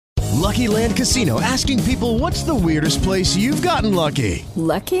Lucky Land Casino, asking people, what's the weirdest place you've gotten lucky?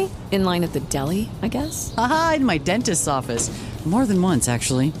 Lucky? In line at the deli, I guess? Aha, in my dentist's office. More than once,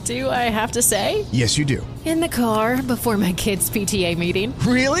 actually. Do I have to say? Yes, you do. In the car before my kids' PTA meeting.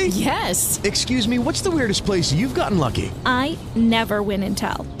 Really? Yes. Excuse me, what's the weirdest place you've gotten lucky? I never win and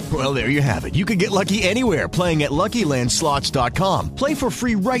tell. Well, there you have it. You can get lucky anywhere, playing at LuckyLandSlots.com. Play for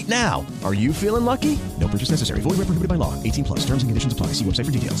free right now. Are you feeling lucky? No purchase necessary. Void where prohibited by law. 18 plus. Terms and conditions apply. See website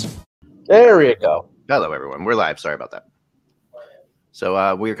for details. There you go. Hello, everyone. We're live. Sorry about that.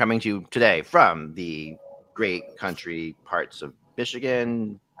 So we're coming to you today from the great country parts of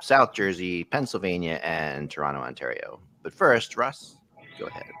Michigan, South Jersey, Pennsylvania, and Toronto, Ontario. But first, Russ, go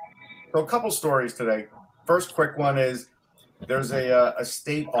ahead. So a couple stories today. First quick one is there's a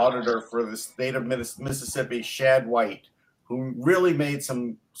state auditor for the state of Mississippi, Shad White, who really made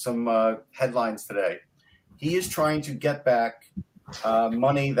some headlines today. He is trying to get back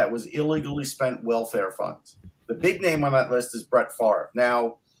money that was illegally spent welfare funds. The big name on that list is Brett Favre.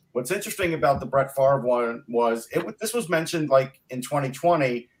 Now, what's interesting about the Brett Favre one was this was mentioned like in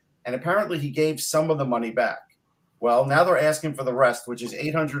 2020, and apparently he gave some of the money back. Well, now they're asking for the rest, which is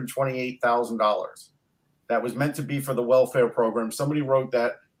 $828,000. That was meant to be for the welfare program. Somebody wrote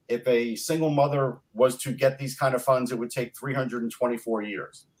that if a single mother was to get these kind of funds, it would take 324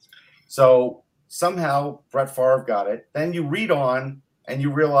 years. So somehow Brett Favre got it. Then you read on and you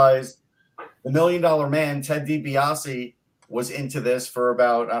realize the $1 Million Man, Ted DiBiase, was into this for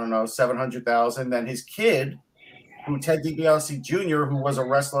about, $700,000. Then his kid, Ted DiBiase Jr., who was a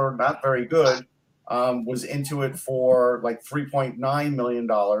wrestler, not very good, was into it for like $3.9 million.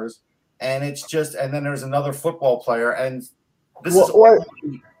 And it's just, and then there's another football player. And this is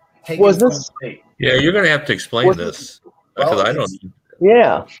taken was from this? the state. Yeah, you're going to have to explain this because I don't.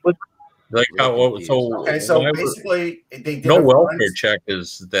 Yeah. Like how? So okay, so basically, they did no welfare check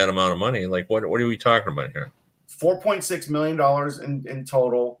is that amount of money. Like what are we talking about here? $4.6 million in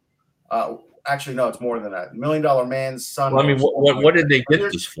total. Actually, no, it's more than that. $1 Million Man's son. Well, I mean, what did they get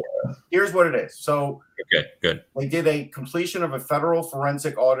this for? Here's what it is. So, okay, good. They did a completion of a federal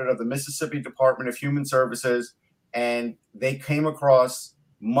forensic audit of the Mississippi Department of Human Services, and they came across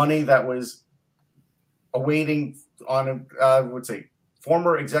money that was awaiting on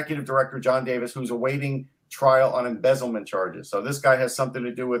former executive director John Davis, who's awaiting trial on embezzlement charges. So this guy has something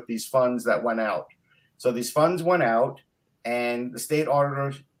to do with these funds that went out. So these funds went out, and the state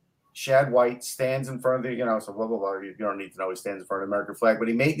auditor, Shad White, stands in front of the, so blah, blah, blah. You don't need to know he stands in front of the American flag, but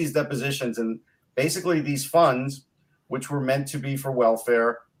he made these depositions, and basically these funds, which were meant to be for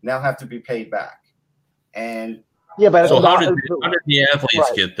welfare, now have to be paid back. And yeah, but so how did the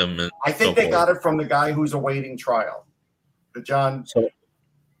athletes get them? I think they got it from the guy who's awaiting trial. The John.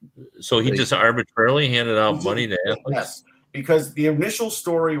 So he just arbitrarily handed out money to athletes? Yes, because the initial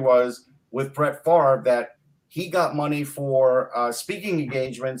story was with Brett Favre that he got money for speaking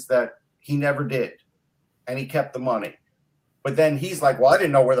engagements that he never did, and he kept the money. But then he's like, well, I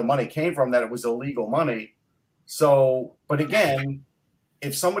didn't know where the money came from, that it was illegal money. So, but again,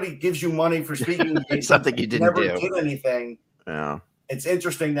 if somebody gives you money for speaking engagements, something you didn't never do. did anything, yeah. It's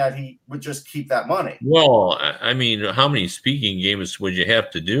interesting that he would just keep that money. Well, I mean, how many speaking engagements would you have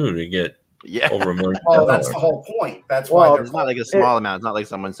to do to get over $1 million? Oh, that's the whole point. That's why it's not like a small amount. It's not like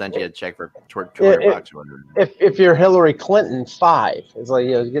someone sent you a check for $200 bucks or whatever. If you're Hillary Clinton, it's like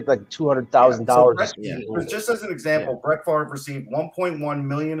you get like $200,000. So just as an example, Brett Favre received $1.1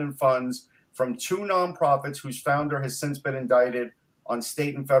 million in funds from two nonprofits whose founder has since been indicted on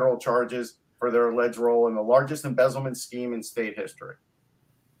state and federal charges for their alleged role in the largest embezzlement scheme in state history.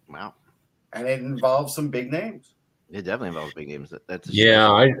 Wow. And it involves some big names. It definitely involves big names. This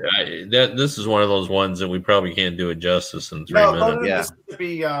is one of those ones that we probably can't do it justice in 3 minutes.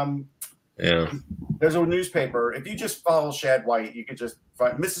 Mississippi, yeah. There's a newspaper. If you just follow Shad White, you could just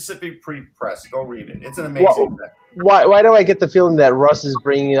find Mississippi Press. Go read it. It's an amazing thing. Why do I get the feeling that Russ is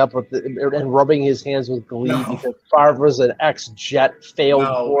bringing it up and rubbing his hands with glee because Favre was an ex-Jet failed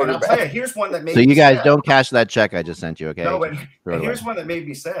quarterback? I'll tell you, here's one that made me sad. Guys don't cash that check I just sent you, okay? No, but here's one that made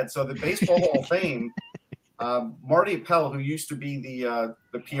me sad. So the Baseball Hall of Fame, Marty Appel, who used to be the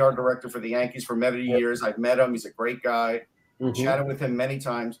PR director for the Yankees for many years, I've met him. He's a great guy. Chatted with him many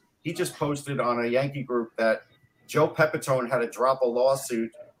times. He just posted on a Yankee group that Joe Pepitone had to drop a lawsuit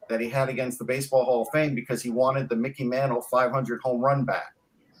that he had against the Baseball Hall of Fame because he wanted the Mickey Mantle 500 home run back.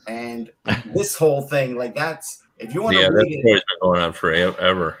 And this whole thing, like that's if you want to read it, been going on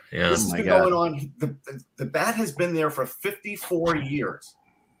forever. Yeah, this has been going on. The bat has been there for 54 years.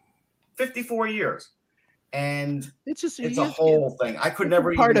 54 years. and It's just it's a whole thing. I could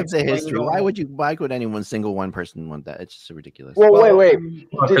never part even of the explain history. it all. Why could anyone single one person want that? It's just so ridiculous. Well, wait.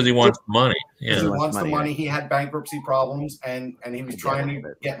 Because he wants money. Because Yeah. he wants the money. Right? He had bankruptcy problems, and he was trying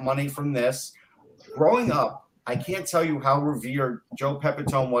to get money from this. Growing up, I can't tell you how revered Joe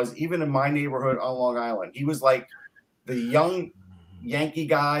Pepitone was, even in my neighborhood on Long Island. He was like the young Yankee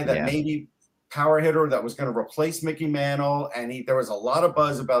guy that maybe power hitter that was going to replace Mickey Mantle, and there was a lot of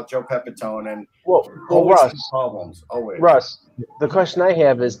buzz about Joe Pepitone, and always Russ, had problems. Always. Russ, the question I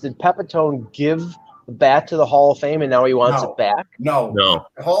have is: did Pepitone give the bat to the Hall of Fame, and now he wants it back? No. No.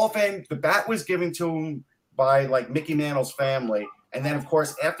 Hall of Fame. The bat was given to him by like Mickey Mantle's family. And then, of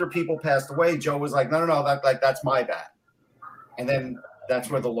course, after people passed away, Joe was like, no, that's my bat. And then that's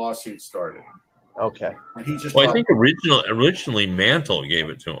where the lawsuit started. Okay. And he just Well, I think originally Mantle gave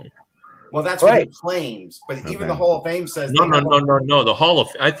it to him. Well, that's what he claims. But even the Hall of Fame says No. The Hall of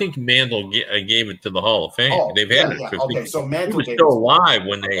I think Mantle gave it to the Hall of Fame. They've had it. Okay, so Mantle he was gave still it. alive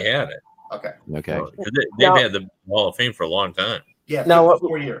when they had it. Okay. They've had the Hall of Fame for a long time. Yeah, now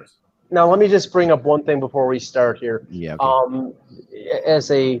 4 years. Now, let me just bring up one thing before we start here. Yeah. Okay. As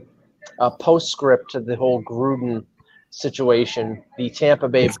a postscript to the whole Gruden situation, the Tampa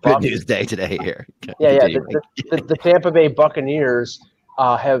Bay Good news day today here. The Tampa Bay Buccaneers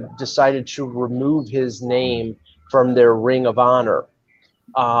have decided to remove his name from their Ring of Honor.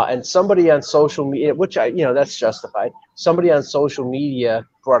 And somebody on social media, which that's justified. Somebody on social media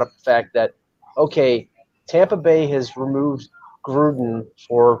brought up the fact that, okay, Tampa Bay has removed Gruden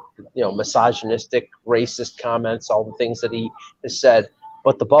for misogynistic, racist comments, all the things that he has said,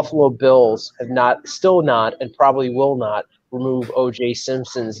 but the Buffalo Bills have still not, and probably will not remove O.J.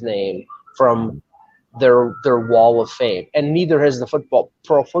 Simpson's name from their Wall of Fame, and neither has the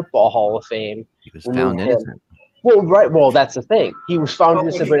Pro Football Hall of Fame. He was found innocent. Well, right. Well, that's the thing. He was found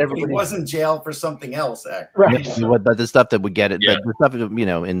innocent, but everybody he was in jail for something else. Right. But the stuff that would get it, but the stuff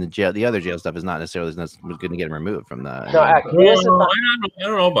in the jail, the other jail stuff is not necessarily going to get him removed from the. No, I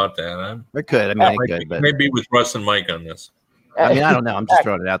don't know about that. It could. I mean, it could. But maybe with Russ and Mike on this. I mean, I don't know. I'm just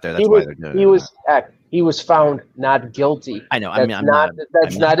throwing it out there. That's why they're doing it. He was found not guilty. I know. I mean, I'm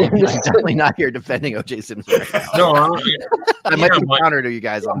definitely not here defending O.J. Simpson right now. No, I might be counter to you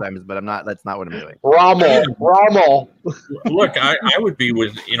guys sometimes, but I'm not. That's not what I'm doing. Rommel. Look, I would be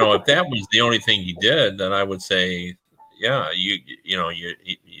with if that was the only thing he did, then I would say, yeah, you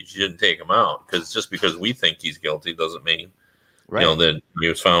shouldn't take him out, because just because we think he's guilty doesn't mean that he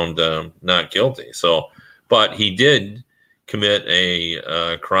was found not guilty. So, but he did commit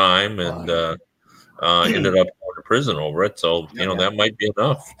a crime and ended up going to prison over it. So that might be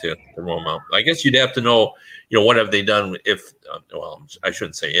enough to throw him out. I guess you'd have to know what have they done if I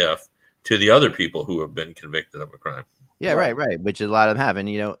shouldn't say if to the other people who have been convicted of a crime. Yeah, right. Which a lot of them have. And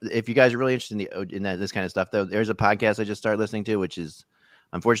if you guys are really interested in this kind of stuff, though, there's a podcast I just started listening to, which is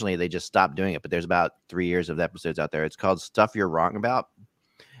unfortunately they just stopped doing it, but there's about 3 years of episodes out there. It's called Stuff You're Wrong About.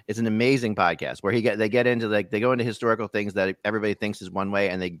 It's an amazing podcast where they get into they go into historical things that everybody thinks is one way,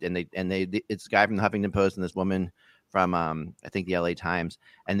 and it's a guy from the Huffington Post and this woman from I think the LA Times,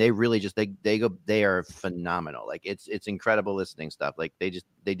 and they really just they are phenomenal. Like it's incredible listening stuff. Like they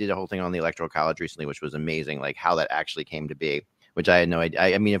did a whole thing on the Electoral College recently, which was amazing. Like how that actually came to be, which I had no idea.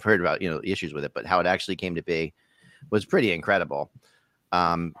 I mean, I've heard about issues with it, but how it actually came to be was pretty incredible.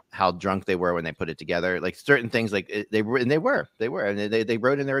 How drunk they were when they put it together, like certain things, like they were, and they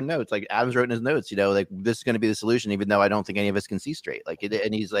wrote in their notes, like Adams wrote in his notes, like this is going to be the solution, even though I don't think any of us can see straight. Like,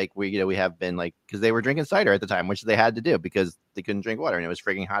 and he's like, we have been like, because they were drinking cider at the time, which they had to do because they couldn't drink water, and it was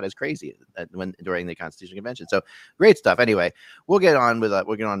freaking hot as crazy during the Constitutional Convention. So great stuff. Anyway, we'll get on with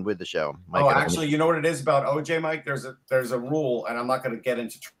the show. Mike, actually, you know what it is about OJ, Mike? There's a rule, and I'm not going to get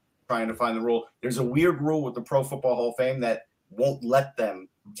into trying to find the rule. There's a weird rule with the Pro Football Hall of Fame that won't let them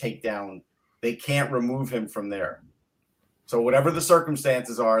take down. They can't remove him from there. So whatever the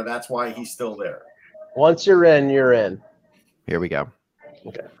circumstances are, that's why he's still there. Once you're in, you're in. Here we go.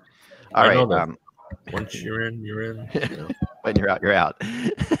 Okay. All right. Once you're in, you're in. When you're out, you're out.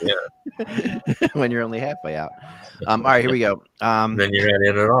 Yeah. When you're only halfway out. All right, here we go. Then you're not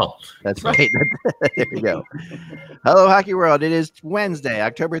in at all. That's right. There we go. Hello, Hockey World. It is Wednesday,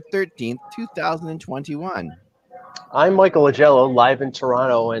 October 13th, 2021. I'm Michael Agello, live in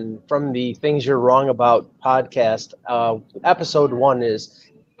Toronto, and from the Things You're Wrong About podcast, episode 1 is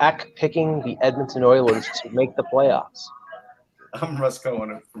Eck picking the Edmonton Oilers to make the playoffs. I'm Russ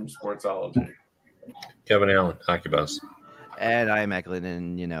Cohen from Sportsology. Kevin Allen, Hockey Buzz. And I'm Eklund,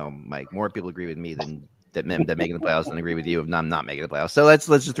 and Mike, more people agree with me than that making the playoffs and agree with you of not making the playoffs. So let's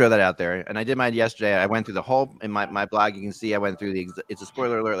just throw that out there. And I did mine yesterday. I went through the whole in my blog. You can see I went through it's a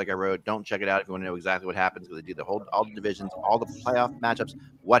spoiler alert, like I wrote. Don't check it out if you want to know exactly what happens, because they do all the divisions, all the playoff matchups,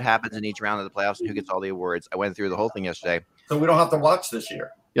 what happens in each round of the playoffs, and who gets all the awards. I went through the whole thing yesterday. So we don't have to watch this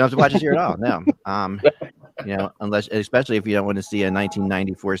year. You don't have to watch this year at all. No. Especially if you don't want to see a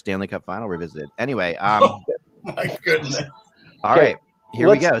 1994 Stanley Cup final revisited. Anyway, my goodness. All right. Here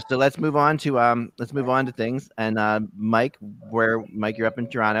we go. So let's move on to things. And Mike, you're up in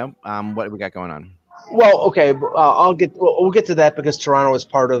Toronto. What do we got going on? Well, okay, we'll get to that because Toronto is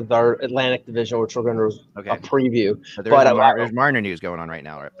part of our Atlantic Division, which we're going to preview. But there's Marner news going on right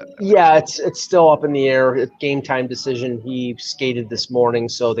now. Right? Yeah, it's still up in the air. It's game time decision. He skated this morning,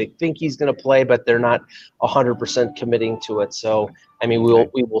 so they think he's going to play, but they're not 100% committing to it. So, I mean,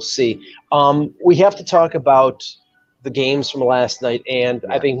 we will see. We have to talk about the games from last night, and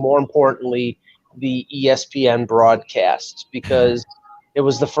I think more importantly, the ESPN broadcast, because it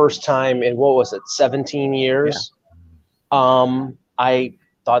was the first time in 17 years. Yeah. I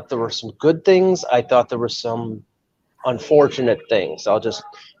thought there were some good things. I thought there were some unfortunate things. I'll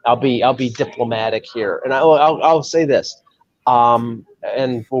be diplomatic here, and I'll say this,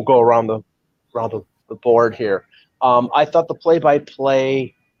 and we'll go around the board here. I thought the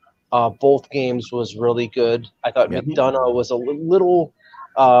play-by-play. Both games was really good. I thought McDonough was a little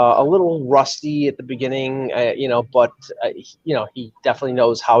rusty at the beginning, but he definitely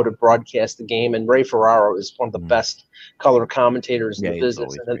knows how to broadcast the game. And Ray Ferraro is one of the best color commentators in the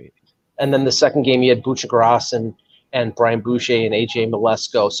business. And then the second game, you had Buchagras and Brian Boucher and AJ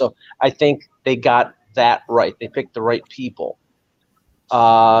Malesko. So I think they got that right. They picked the right people.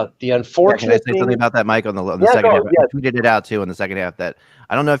 The unfortunate can I say something about that, Mike, on the second half? I tweeted it out too in the second half that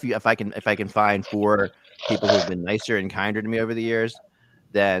I don't know if I can find 4 people who've been nicer and kinder to me over the years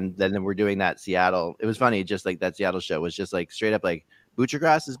than we're doing that Seattle. It was funny, just like that Seattle show was just like straight up like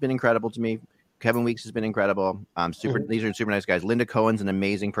Buchagras has been incredible to me. Kevin Weeks has been incredible. These are super nice guys. Linda Cohen's an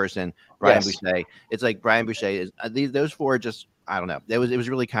amazing person. Brian Boucher. It's like Brian Boucher is those 4 just I don't know. It was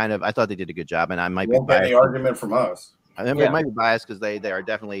really kind of I thought they did a good job, and I might won't be biased. Get any argument from us. I remember it might be biased because they are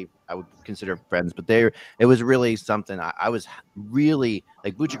definitely I would consider friends, but it was really something. I was really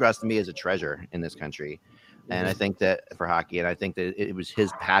like Buchagras to me is a treasure in this country, and I think that for hockey, and I think that it was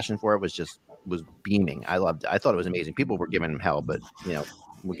his passion for it was beaming. I loved it. I thought it was amazing. People were giving him hell, but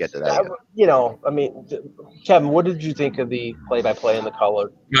we'll get to that. I mean, Kevin, what did you think of the play-by-play and the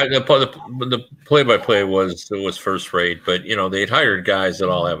color? The play-by-play was first rate, but they'd hired guys that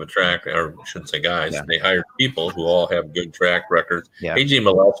all have a track, or I shouldn't say guys. Yeah. They hired people who all have good track records. Yeah. AJ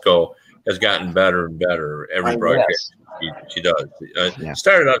Malesko has gotten better and better every broadcast she does.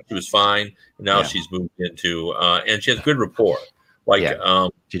 Started out she was fine, and now she's moved into and she has good rapport.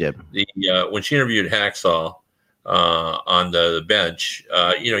 She did. When she interviewed Hacksaw on the bench,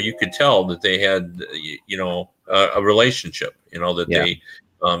 you could tell that they had, a relationship, they,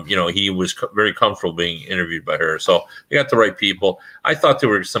 he was very comfortable being interviewed by her. So they got the right people. I thought there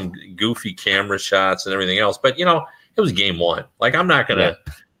were some goofy camera shots and everything else, but, it was game 1. Like, I'm not going to,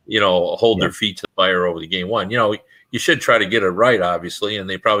 hold their feet to the fire over the game 1. You should try to get it right, obviously, and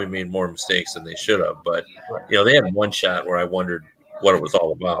they probably made more mistakes than they should have. But, they had one shot where I wondered what it was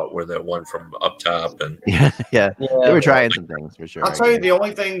all about, where that one from up top and they were trying some things for sure. I'll tell you the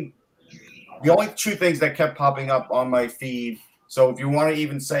only 2 things that kept popping up on my feed. So if you want to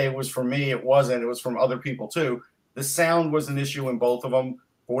even say it was for me, it wasn't. It was from other people too. The sound was an issue in both of them.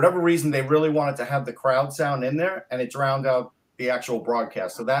 For whatever reason, they really wanted to have the crowd sound in there, and it drowned out the actual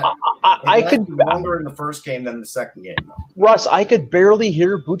broadcast. So that I could longer in the first game than the second game. Russ, I could barely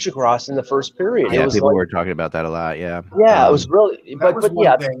hear Buchagras in the first period. Yeah, people were talking about that a lot. Yeah, it was really. But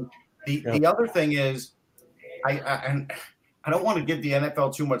one thing. The other thing is, I don't want to give the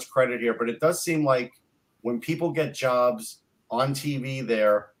NFL too much credit here, but it does seem like when people get jobs on TV,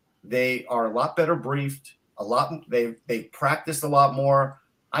 they are a lot better briefed. They practiced a lot more.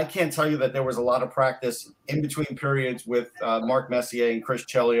 I can't tell you that there was a lot of practice in between periods with Mark Messier and Chris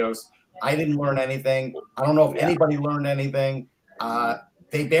Chelios. I didn't learn anything. I don't know if anybody learned anything.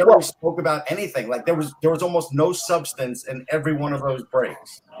 They barely spoke about anything. Like there was almost no substance in every one of those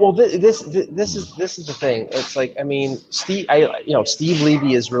breaks. Well, this is the thing. It's like, I mean, Steve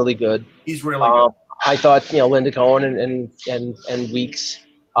Levy is really good. He's really good. I thought Linda Cohen and Weeks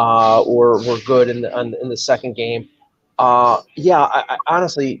were good in the second game. I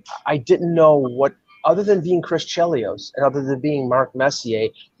honestly, I didn't know what, other than being Chris Chelios and other than being Mark Messier,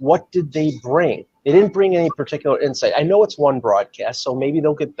 what did they bring? They didn't bring any particular insight. I know it's one broadcast, so maybe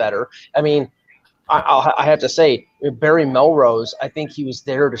they'll get better. I mean, I have to say, Barry Melrose, I think he was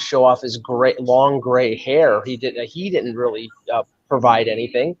there to show off his long gray hair. He didn't really provide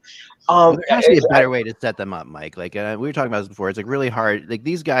anything. There has to be a better way to set them up, Mike. Like we were talking about this before. It's like really hard. Like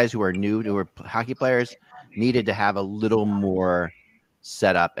these guys who are new, who are hockey players, needed to have a little more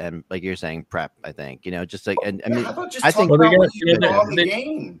set up and, like you're saying, prep. I think just like, and I mean, I think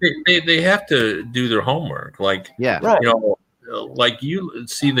they have to do their homework. Like right. Like you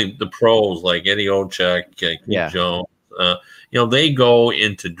see the pros like Eddie Olczyk, Jones. They go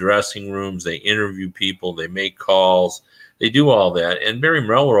into dressing rooms, they interview people, they make calls. They do all that. And Barry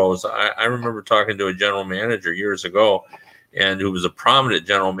Melrose, I remember talking to a general manager years ago, and who was a prominent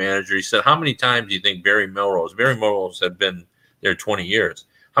general manager. He said, how many times do you think Barry Melrose had been there 20 years.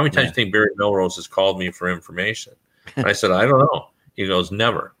 How many times do you think Barry Melrose has called me for information? And I said, I don't know. He goes,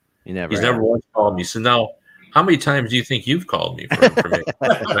 never. He's never once called me. He said, now, how many times do you think you've called me for information?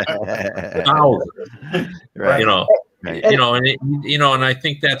 Thousands. Right. And I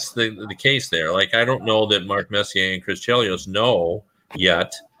think that's the case there. Like, I don't know that Mark Messier and Chris Chelios know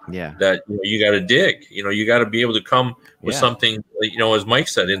yet that you got to dig. You got to be able to come with something, as Mike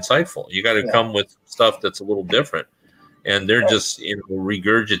said, insightful. You got to come with stuff that's a little different. And they're just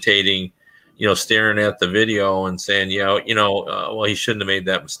regurgitating, staring at the video and saying, well, he shouldn't have made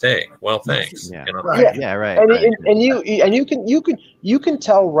that mistake. Well, thanks. Right. And you can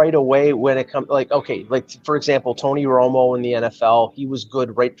tell right away when it comes, like, okay, like for example, Tony Romo in the NFL, he was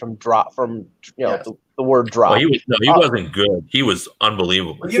good right from the word drop. Well, he wasn't good. He was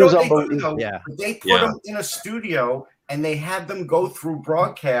unbelievable. They put him in a studio and they had them go through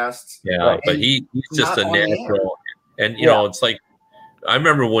broadcasts. Yeah, but he's just a natural. And it's like, I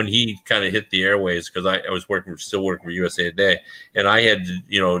remember when he kind of hit the airways, because I was still working for USA Today, and I had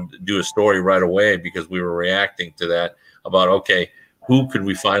to do a story right away because we were reacting to that about, okay, who could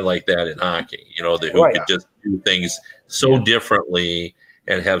we find like that in hockey? Who could just do things so differently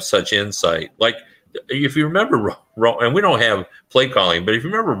and have such insight. Like, if you remember, and we don't have play calling, but if you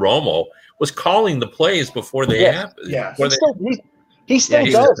remember, Romo was calling the plays before they happened. Yeah, he still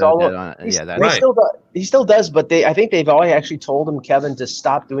does. He still does, but I think they've all actually told him, Kevin, to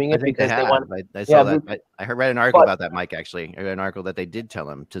stop doing it because they want. I saw that. I read an article about that, Mike. Actually, I read an article that they did tell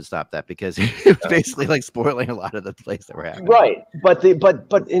him to stop that because it was basically like spoiling a lot of the plays that were happening. Right, but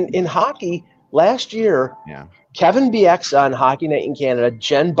in hockey last year, Kevin BX on Hockey Night in Canada,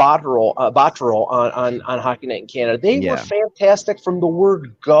 Jen Botterill on Hockey Night in Canada. They were fantastic from the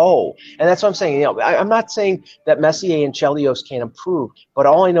word go. And that's what I'm saying. I'm not saying that Messier and Chelios can't improve, but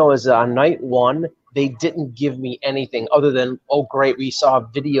all I know is that on night one, they didn't give me anything other than, oh, great, we saw a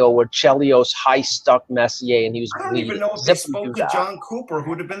video where Chelios high-stuck Messier and he was bleeding. I don't even know if they spoke to John Cooper,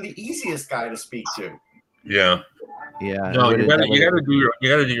 who would have been the easiest guy to speak to. Yeah. No, you got to do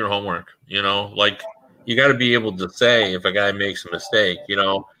your homework, like, you got to be able to say if a guy makes a mistake,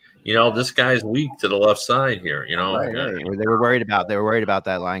 this guy's weak to the left side here, Right. Or they were worried about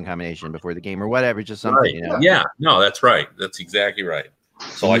that line combination before the game or whatever, just something, Right. Yeah, no, that's right. That's exactly right.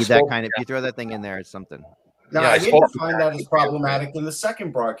 So you that kind of, you throw that thing in there, it's something. Now, I didn't find that as problematic in the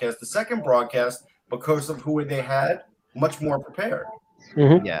second broadcast. The second broadcast, because of who they had, much more prepared.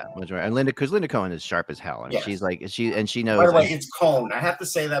 Mm-hmm. Yeah, much more. And Linda Cohn is sharp as hell. I mean, she's like she knows. By the way, it's Cohn. I have to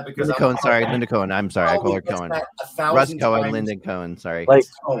say that because Linda Cohn. I'm sorry, I call her Cohn. Russ Cohen, Linda Cohn. Sorry,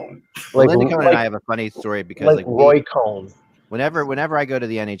 Cohn. Linda Cohn and I have a funny story because Roy Cohn. Whenever I go to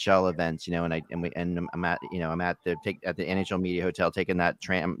the NHL events, I'm at the NHL Media Hotel taking that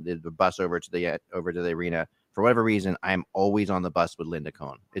the bus over to the arena. For whatever reason, I'm always on the bus with Linda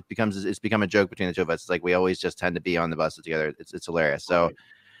Cohn. It's become a joke between the two of us. It's like we always just tend to be on the bus together. It's hilarious. So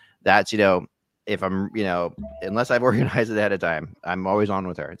that's if I'm unless I've organized it ahead of time, I'm always on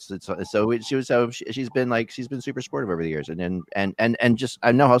with her. She's been super supportive over the years, and just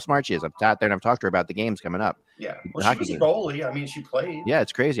I know how smart she is. I've sat there and I've talked to her about the games coming up. Yeah, well, she was a goalie. I mean, she played. Yeah,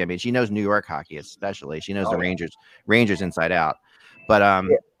 it's crazy. I mean, she knows New York hockey especially. She knows the Rangers inside out. But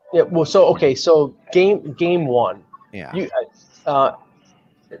Yeah, well, so game one. Yeah.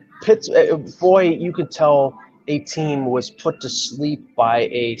 Boy, you could tell a team was put to sleep by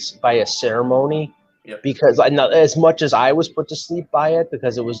a ceremony, because as much as I was put to sleep by it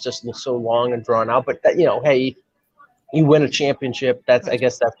because it was just so long and drawn out. But hey, you win a championship. I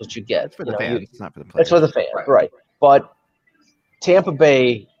guess that's what you get. It's for the fans. It's not for the players. It's for the fans, right? But Tampa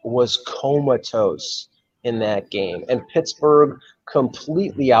Bay was comatose in that game, and Pittsburgh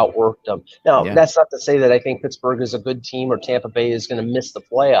completely outworked them. Now, that's not to say that I think Pittsburgh is a good team or Tampa Bay is going to miss the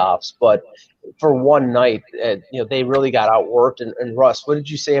playoffs, but for one night, they really got outworked. And Russ, what did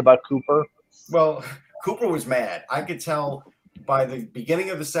you say about Cooper? Well, Cooper was mad. I could tell by the beginning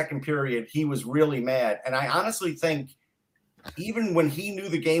of the second period, he was really mad. And I honestly think even when he knew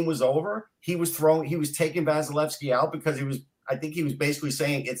the game was over, he was taking Vasilevsky out because I think he was basically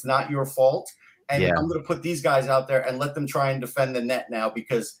saying it's not your fault. And I'm going to put these guys out there and let them try and defend the net now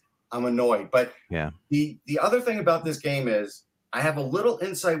because I'm annoyed. But the other thing about this game is I have a little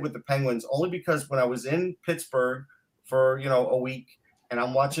insight with the Penguins only because when I was in Pittsburgh for, a week and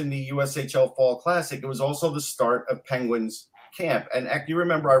I'm watching the USHL Fall Classic, it was also the start of Penguins camp. And you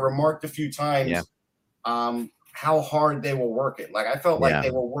remember I remarked a few times how hard they were working. Like I felt like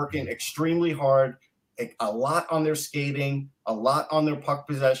they were working extremely hard, a lot on their skating, a lot on their puck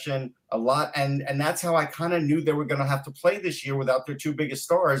possession, a lot. And that's how I kind of knew they were going to have to play this year without their two biggest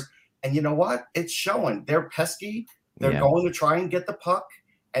stars. And you know what? It's showing. They're pesky. They're going to try and get the puck,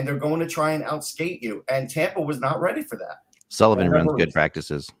 and they're going to try and outskate you. And Tampa was not ready for that. Sullivan runs good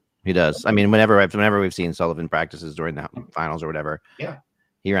practices. He does. I mean, whenever we've seen Sullivan practices during the finals or whatever,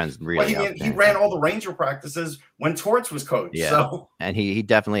 he runs really. Well, he ran all the Ranger practices when Torts was coach. Yeah, so. And he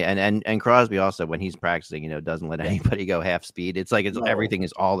definitely and Crosby also when he's practicing, doesn't let anybody go half speed. It's like everything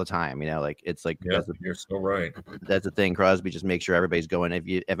is all the time. It's like you're so right. That's the thing. Crosby just makes sure everybody's going.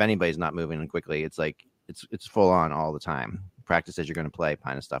 If anybody's not moving quickly, it's like it's full on all the time. Practice as you're going to play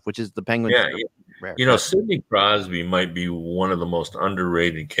kind of stuff, which is the Penguins. Yeah, Sidney Crosby might be one of the most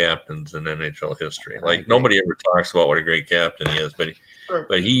underrated captains in NHL history. Like nobody ever talks about what a great captain he is, but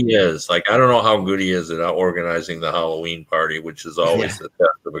he is. Like I don't know how good he is at organizing the Halloween party, which is always the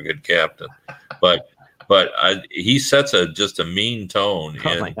test of a good captain. But he sets just a mean tone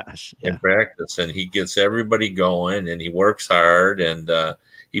in practice, and he gets everybody going, and he works hard, and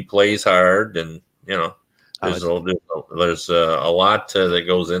he plays hard, and there's a lot that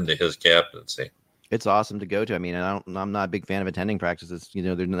goes into his captaincy. It's awesome to go to. I mean, I'm not a big fan of attending practices.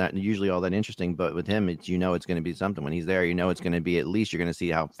 They're not usually all that interesting, but with him, it's going to be something. When he's there, it's going to be at least you're going to see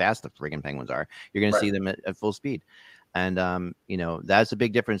how fast the friggin' Penguins are. You're going to see them at full speed, and that's a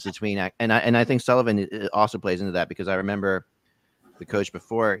big difference between. And I think Sullivan also plays into that because I remember the coach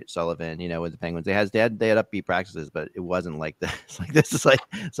before Sullivan, with the Penguins, they had upbeat practices, but it wasn't like this. Like this is like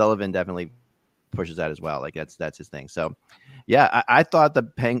Sullivan definitely pushes that as well. Like that's his thing. So, yeah, I thought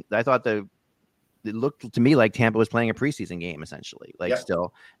it looked to me like Tampa was playing a preseason game essentially,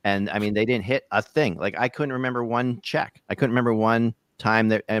 still. And I mean, they didn't hit a thing. Like I couldn't remember one check. I couldn't remember one time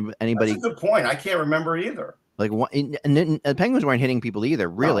that anybody. That's a good point. I can't remember either. Like and the Penguins weren't hitting people either,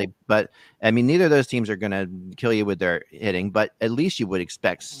 really. No. But I mean, neither of those teams are going to kill you with their hitting. But at least you would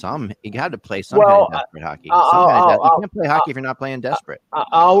expect some. You got to play some kind of desperate hockey. You can't play hockey if you're not playing desperate.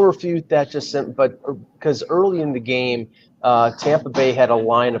 I'll refute that but because early in the game, Tampa Bay had a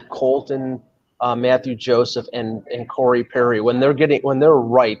line of Colton, Matthew Joseph, and Corey Perry. When they're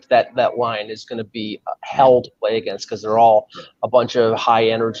right, that line is going to be hell to play against because they're all a bunch of high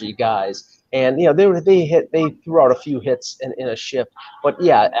energy guys. And they threw out a few hits in a shift, but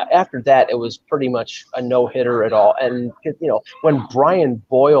after that it was pretty much a no hitter at all. And when Brian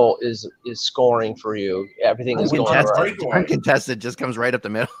Boyle is scoring for you, everything is going right. Uncontested just comes right up the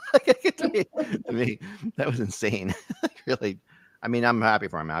middle. to me, that was insane. Really. I mean, I'm happy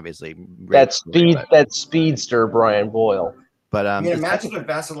for him, obviously. That speedster, Brian Boyle. But imagine if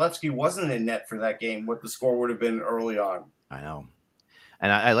Vasilevsky wasn't in net for that game, what the score would have been early on. I know.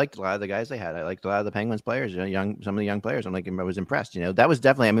 And I liked a lot of the guys they had. I liked a lot of the Penguins players, some of the young players. I was impressed. That was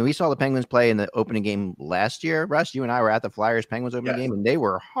definitely. I mean, we saw the Penguins play in the opening game last year. Russ, you and I were at the Flyers Penguins opening game, and they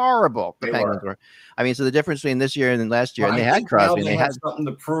were horrible. The Penguins were. I mean, so the difference between this year and last year, and they had Crosby. They had something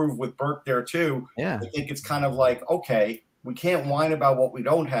to prove with Burke there too. Yeah, I think it's kind of like, okay, we can't whine about what we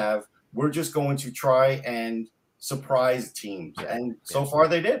don't have. We're just going to try and surprise teams, and so far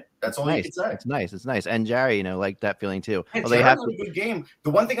they did. That's all you can say. It's nice. And Jerry, like that feeling too. Well, they had a good game. The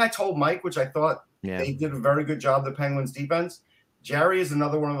one thing I told Mike, which I thought they did a very good job, the Penguins defense. Jerry is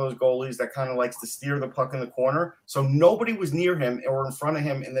another one of those goalies that kind of likes to steer the puck in the corner. So nobody was near him or in front of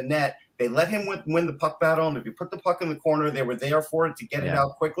him in the net. They let him win the puck battle. And if you put the puck in the corner, they were there for it to get it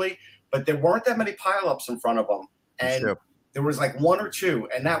out quickly. But there weren't that many pileups in front of them. And there was like one or two.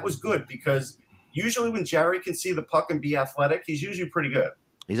 And that was good because usually when Jerry can see the puck and be athletic, he's usually pretty good.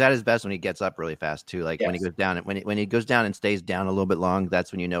 He's at his best when he gets up really fast too. Like when he goes down, when he goes down and stays down a little bit long,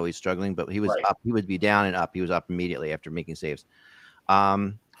 that's when he's struggling. But he was up. He would be down and up. He was up immediately after making saves.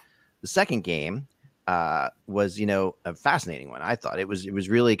 The second game was a fascinating one. I thought it was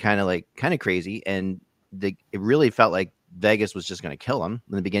really kind of crazy, and it really felt like Vegas was just going to kill him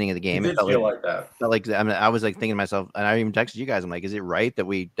in the beginning of the game. It felt like that. Felt like I was like thinking to myself, and I even texted you guys. I'm like, is it right that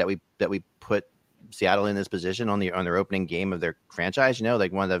we put Seattle in this position on their opening game of their franchise,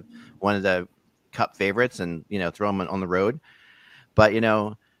 like one of the cup favorites, and throw them on the road. But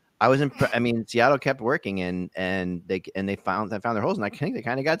I was I mean, Seattle kept working, and they found their holes, and I think they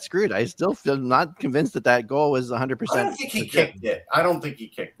kind of got screwed. I still feel not convinced that goal was 100%. I don't think he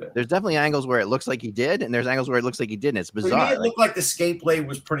kicked it. There's definitely angles where it looks like he did, and there's angles where it looks like he didn't. It's bizarre. For me, it looked like the skate blade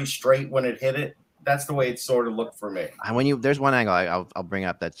was pretty straight when it hit it. That's the way it sort of looked for me. There's one angle I'll bring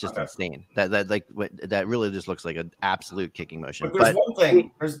up that's just insane. That really just looks like an absolute kicking motion. But there's one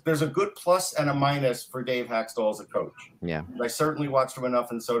thing. There's a good plus and a minus for Dave Haxtell as a coach. Yeah, I certainly watched him enough,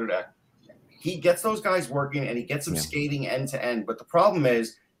 and so did I. He gets those guys working, and he gets them skating end to end. But the problem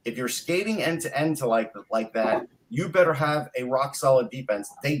is, if you're skating end to end to like that, you better have a rock solid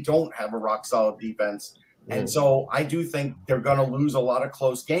defense. They don't have a rock solid defense. And so I do think they're going to lose a lot of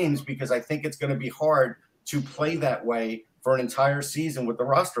close games because I think it's going to be hard to play that way for an entire season with the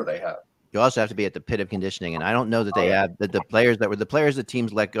roster they have. You also have to be at the pit of conditioning, and I don't know that they have the players that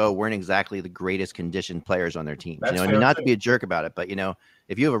teams let go weren't exactly the greatest conditioned players on their teams. Not to be a jerk about it, but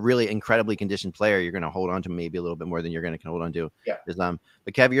if you have a really incredibly conditioned player, you're going to hold on to maybe a little bit more than you're going to hold on to. Yeah.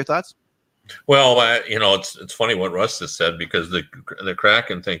 But Kev, your thoughts? Well, it's funny what Russ just said because the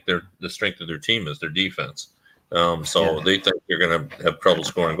Kraken think the strength of their team is their defense. They think they're going to have trouble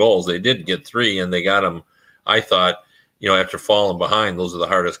scoring goals. They did get 3, and they got them. I thought, after falling behind, those are the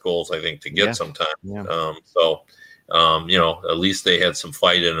hardest goals I think to get sometimes. Yeah. At least they had some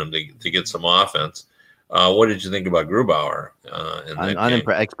fight in them to get some offense. What did you think about Grubauer?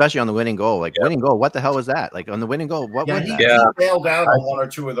 Especially on the winning goal. Winning goal, what the hell was that? On the winning goal, what was that? He bailed out on 1 or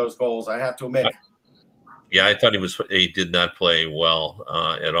 2 of those goals, I have to admit. I thought he did not play well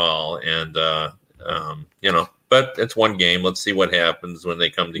at all. And, but it's one game. Let's see what happens when they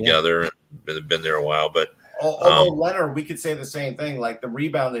come together. They've been there a while. But although Leonard, we could say the same thing. Like the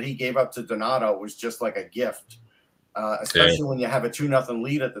rebound that he gave up to Donato was just like a gift. Especially when you have a 2-0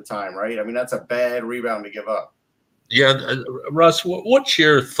 lead at the time, right? I mean, that's a bad rebound to give up. Yeah, Russ, what's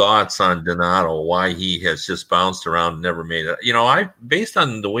your thoughts on Donato? Why he has just bounced around and never made it? Based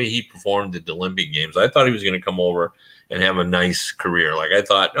on the way he performed at the Olympic Games, I thought he was going to come over and have a nice career. I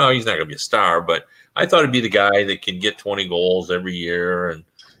thought, no, he's not going to be a star, but I thought he'd be the guy that can get 20 goals every year and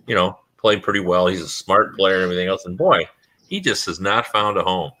play pretty well. He's a smart player and everything else. And boy, he just has not found a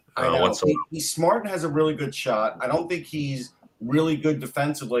home. I know. He's smart and has a really good shot. I don't think he's really good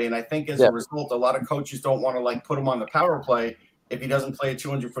defensively, and I think as a result, a lot of coaches don't want to put him on the power play if he doesn't play a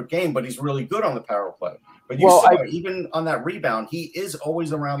 200-foot game, but he's really good on the power play. But even on that rebound, he is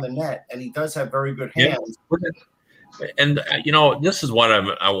always around the net, and he does have very good hands. Yeah. And this is why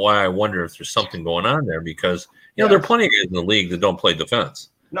I wonder if there's something going on there because there are plenty of guys in the league that don't play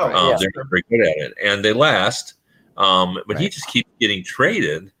defense. No, they're not very good at it, and they last. But he just keeps getting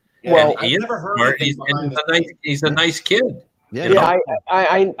traded. Well, I've never heard of he's a nice kid. Yeah,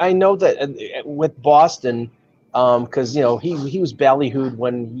 I know that with Boston, because he was ballyhooed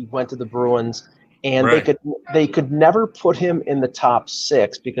when he went to the Bruins, and they could never put him in the top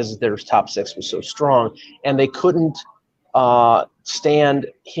 6 because their top 6 was so strong, and they couldn't stand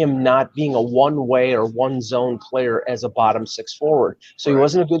him not being a one-way or one-zone player as a bottom 6 forward. So he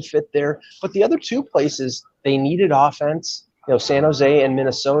wasn't a good fit there. But the other 2 places they needed offense. San Jose and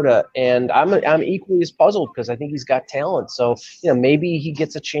Minnesota, and I'm equally as puzzled because I think he's got talent. So maybe he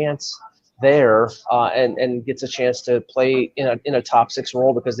gets a chance there and gets a chance to play in a top 6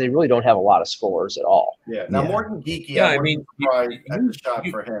 role because they really don't have a lot of scorers at all. Yeah. Now Morgan Geekie, I mean, at the shot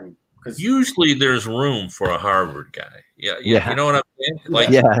for him because usually there's room for a Harvard guy. Yeah. You know what I'm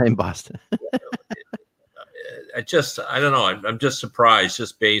saying? In Boston. I don't know. I'm just surprised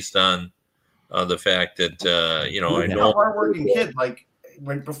just based on. The fact that I know a hardworking kid.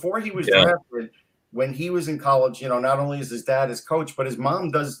 Before he was drafted, when he was in college, not only is his dad his coach, but his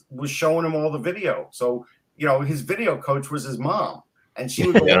mom was showing him all the video. So his video coach was his mom, and she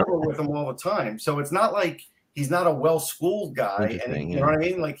would go over with him all the time. So it's not like he's not a well-schooled guy, and you know what I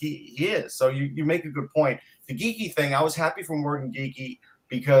mean? He is. So you make a good point. The Geekie thing, I was happy for Morgan Geekie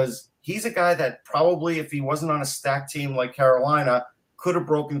because he's a guy that probably, if he wasn't on a stacked team like Carolina, could have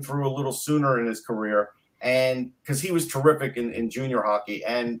broken through a little sooner in his career, and because he was terrific in junior hockey,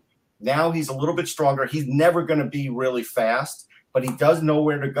 and now he's a little bit stronger. He's never going to be really fast, but he does know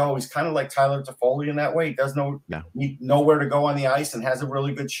where to go. He's kind of like Tyler Toffoli in that way. He does know where to go on the ice and has a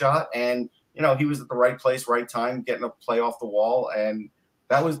really good shot. And he was at the right place, right time, getting a play off the wall, and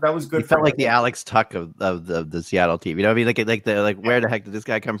that was good. He felt like the Alex Tuck of the Seattle team. Where the heck did this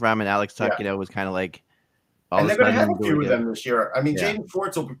guy come from? And Alex Tuck, was kind of like. And they're going to have a few of them this year. I mean, Jaden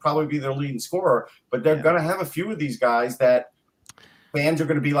Schwartz will probably be their leading scorer, but they're going to have a few of these guys that fans are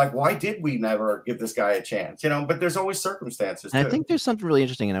going to be like, why did we never give this guy a chance? But there's always circumstances. I think there's something really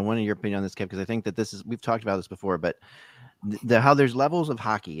interesting, and I wanted your opinion on this, Kev, because I think that we've talked about this before, but how there's levels of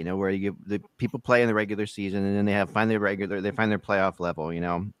hockey, where the people play in the regular season and then they find their playoff level,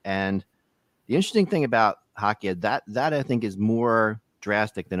 and the interesting thing about hockey that I think is more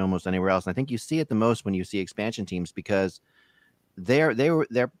drastic than almost anywhere else. And I think you see it the most when you see expansion teams, because they're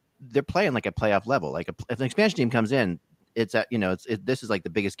playing like a playoff level. Like if an expansion team comes in, it's at this is like the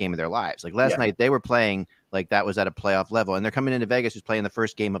biggest game of their lives. Like last night they were playing like that was at a playoff level, and they're coming into Vegas who's playing the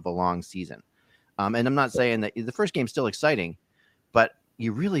first game of a long season. And I'm not saying that the first game's still exciting, but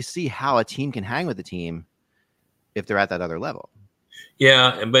you really see how a team can hang with a team if they're at that other level.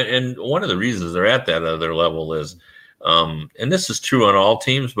 Yeah, and one of the reasons they're at that other level is, and this is true on all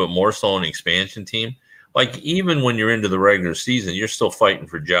teams, but more so on the expansion team. Like even when you're into the regular season, you're still fighting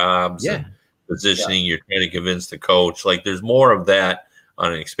for jobs and positioning. You're trying to convince the coach. Like there's more of that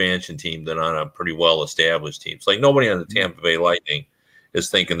on an expansion team than on a pretty well-established team. It's like nobody on the Tampa Bay Lightning is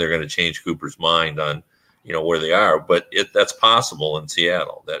thinking they're going to change Cooper's mind on, where they are. But that's possible in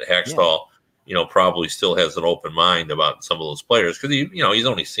Seattle, that Hextall, probably still has an open mind about some of those players, because he's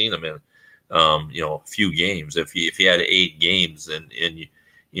only seen them in, a few games. If he had 8 games and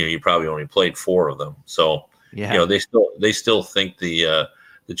you probably only played 4 of them. So, they still think the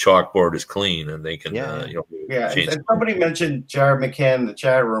chalkboard is clean and they can, change. And somebody mentioned Jared McCann in the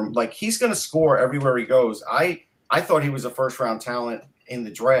chat room. Like he's going to score everywhere he goes. I thought he was a first round talent in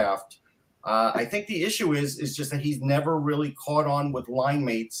the draft. I think the issue is just that he's never really caught on with line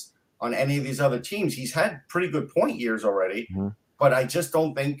mates on any of these other teams. He's had pretty good point years already, but I just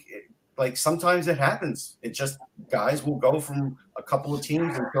don't think like sometimes it happens. It just guys will go from a couple of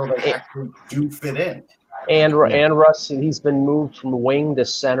teams until they actually do fit in. And Russ, he's been moved from wing to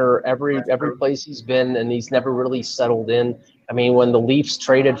center every place he's been, and he's never really settled in. I mean, when the Leafs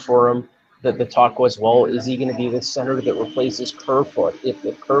traded for him, the talk was, well, is he going to be the center that replaces Kerfoot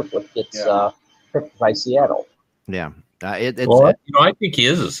if Kerfoot gets picked by Seattle? Yeah, I think he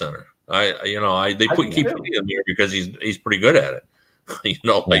is a center. They keep putting him here because he's pretty good at it.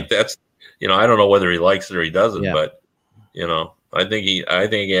 That's I don't know whether he likes it or he doesn't, but I think he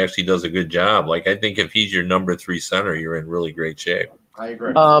actually does a good job. Like I think if he's your number 3 center, you're in really great shape. I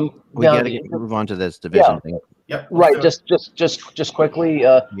agree. We got to move on to this division thing. Yep. Right. Just quickly.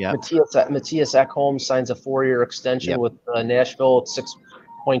 Matthias Ekholm signs a 4-year extension with Nashville at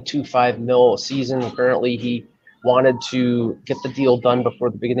 $6.25 million a season. Apparently, he wanted to get the deal done before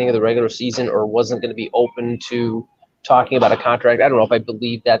the beginning of the regular season, or wasn't going to be open to talking about a contract. I don't know if I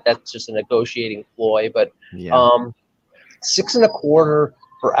believe that. That's just a negotiating ploy. But 6.25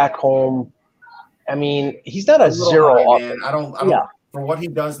 for Ekholm. I mean, he's not a zero. High, I don't. For what he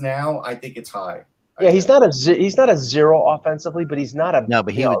does now, I think it's high. He's not a zero offensively, but he's not a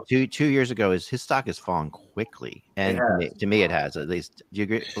But he was 2 years ago. His stock has fallen quickly, and to me, it has. At least, do you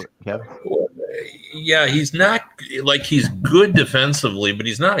agree, Kevin? Yeah, he's not he's good defensively, but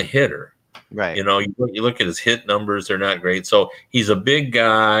he's not a hitter. Right. You look at his hit numbers; they're not great. So he's a big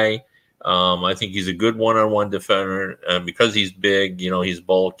guy. I think he's a good one-on-one defender, and because he's big, he's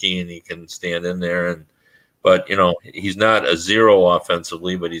bulky and he can stand in there. But he's not a zero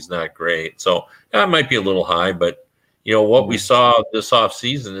offensively, but he's not great. So that might be a little high. But what we saw this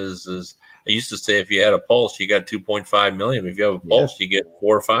offseason is I used to say if you had a pulse, you got 2.5 million. If you have a pulse, you get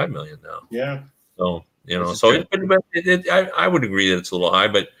 4 or 5 million now. Yeah. So I would agree that it's a little high,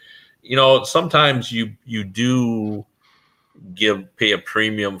 but sometimes you do pay a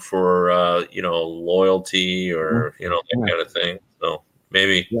premium for loyalty or that kind of thing. So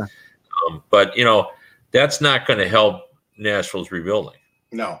maybe, but that's not going to help Nashville's rebuilding.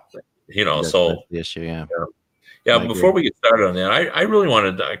 No. That's so the issue. Yeah. Before we get started on that, I really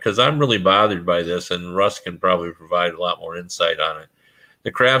wanted to, because I'm really bothered by this, and Russ can probably provide a lot more insight on it.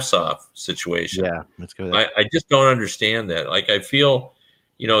 The Kravtsov situation. Yeah, let's go there. I just don't understand that. Like, I feel,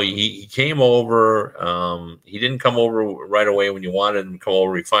 he came over. He didn't come over right away when you wanted him to come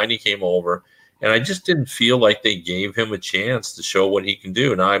over. He finally came over. And I just didn't feel like they gave him a chance to show what he can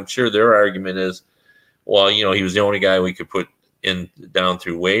do. Now, I'm sure their argument is, well, he was the only guy we could put down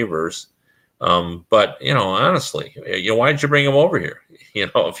through waivers. But, honestly, why didn't you bring him over here?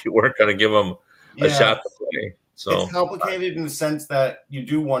 If you weren't going to give him a shot to play. So it's complicated in the sense that you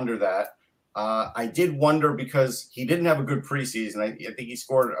do wonder that. I did wonder because he didn't have a good preseason. I think he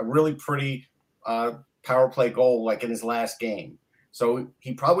scored a really pretty power play goal like in his last game. So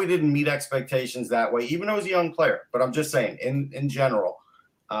he probably didn't meet expectations that way, even though he's a young player. But I'm just saying, in general,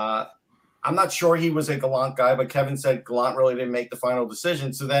 I'm not sure he was a Gallant guy, but Kevin said Gallant really didn't make the final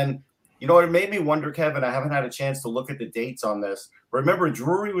decision. So then, it made me wonder, Kevin, I haven't had a chance to look at the dates on this. Remember,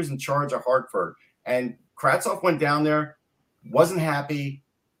 Drury was in charge of Hartford, and Kravtsov went down there, wasn't happy,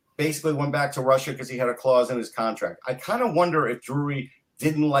 basically went back to Russia because he had a clause in his contract. I kind of wonder if Drury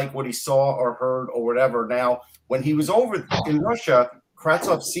didn't like what he saw or heard or whatever. Now, when he was over in Russia,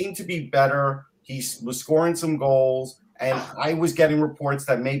 Kravtsov seemed to be better. He was scoring some goals, and I was getting reports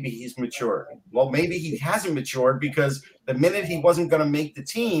that maybe he's matured. Well, maybe he hasn't matured because the minute he wasn't going to make the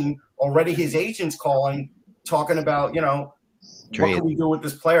team, already his agent's calling, talking about, what can we do with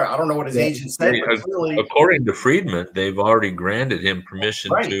this player? I don't know what his agent said. But according to Friedman, they've already granted him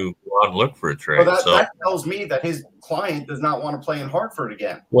permission to go out and look for a trade. So that tells me that his client does not want to play in Hartford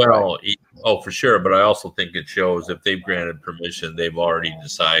again. Well, for sure. But I also think it shows if they've granted permission, they've already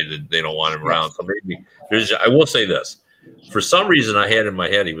decided they don't want him around. So maybe I will say this. For some reason, I had in my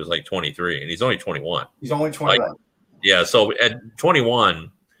head he was like 23, and he's only 21. He's only 21. Yeah, so at 21,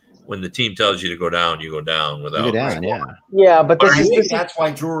 when the team tells you to go down, you go down without. You go down, yeah. But that's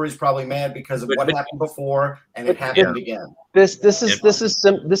why Drury's probably mad because of what happened before, and it happened again. This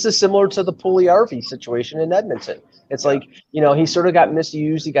is similar to the Pugliarvi situation in Edmonton. It's like, he sort of got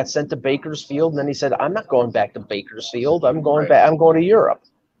misused. He got sent to Bakersfield, and then he said, "I'm not going back to Bakersfield. I'm going back. I'm going to Europe."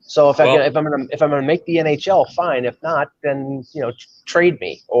 So if I'm gonna make the NHL, fine. If not, then trade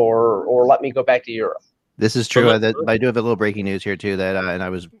me or let me go back to Europe. This is true. I do have a little breaking news here too. That and I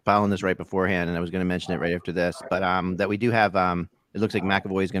was following this right beforehand, and I was going to mention it right after this. But that we do have. It looks like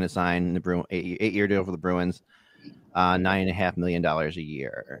McAvoy is going to sign the 8-year deal for the Bruins, $9.5 million a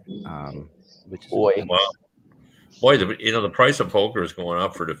year. Which is boy, the price of poker is going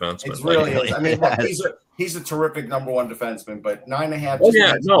up for defensemen. It really is. I mean, look, he's a terrific number one defenseman, but 9.5. Oh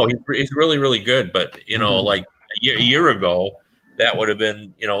yeah, no, he's really really good. But like a year ago, that would have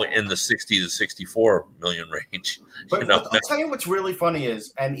been, in the 60 to 64 million range. But I'll tell you what's really funny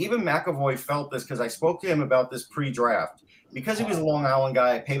is, and even McAvoy felt this because I spoke to him about this pre-draft. Because he was a Long Island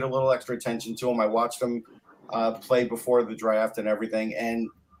guy, I paid a little extra attention to him. I watched him play before the draft and everything. And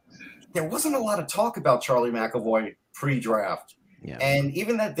there wasn't a lot of talk about Charlie McAvoy pre-draft. Yeah. And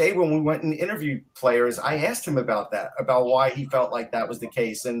even that day when we went and interviewed players, I asked him about why he felt like that was the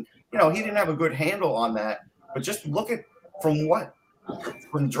case. And, he didn't have a good handle on that. But just look at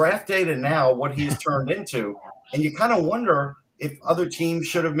from draft day to now, what he's turned into. And you kind of wonder if other teams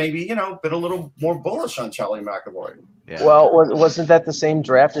should have maybe, been a little more bullish on Charlie McAvoy. Yeah. Well, wasn't that the same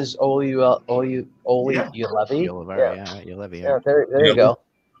draft as Oli Ulevi? Yeah, there you go.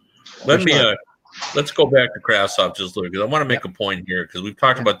 Let's go back to Kravtsov just a little, because I want to make a point here, because we've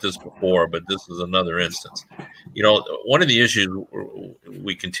talked about this before, but this is another instance. One of the issues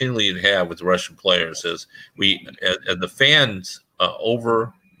we continually have with Russian players is the fans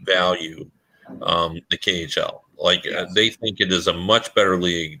overvalue the KHL. They think it is a much better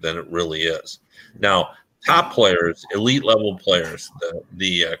league than it really is. Now, top players, elite level players,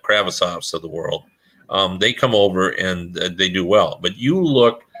 the Kravtsovs of the world, they come over and they do well. But you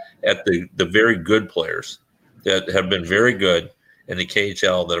look at the very good players that have been very good in the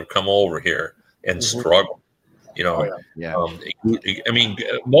KHL that have come over here and struggle. I mean,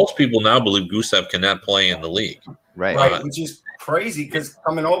 most people now believe Gusev cannot play in the league. Right, which is crazy because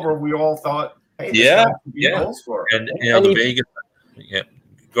coming over, we all thought, hey, this guy could be a goal scorer. And the Vegas,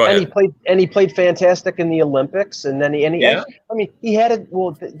 go ahead. He played fantastic in the Olympics, and then he had it.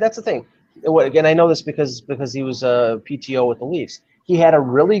 Well, that's the thing. Again, I know this because he was a PTO with the Leafs. He had a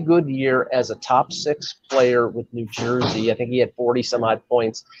really good year as a top 6 player with New Jersey. I think he had 40 some odd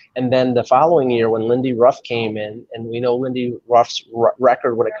points. And then the following year when Lindy Ruff came in, and we know Lindy Ruff's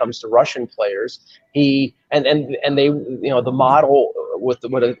record when it comes to Russian players, they the model with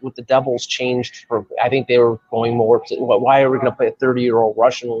the Devils changed for, I think they were going more to, why are we going to play a 30-year-old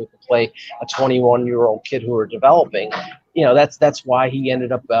Russian when we can play a 21-year-old kid who are developing? That's why he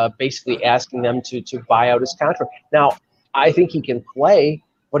ended up basically asking them to buy out his contract. Now, I think he can play,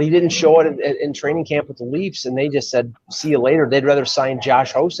 but he didn't show it in training camp with the Leafs, and they just said, see you later. They'd rather sign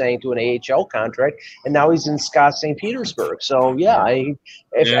Josh Hosang to an AHL contract, and now he's in Scott St. Petersburg. So, I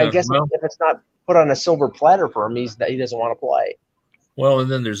guess if it's not put on a silver platter for him, he doesn't want to play. Well,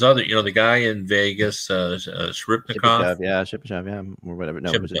 and then there's other, the guy in Vegas, Shripnikov. Shipachyov, or whatever.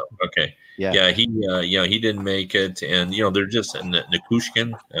 No, okay. Yeah, he didn't make it, and they're just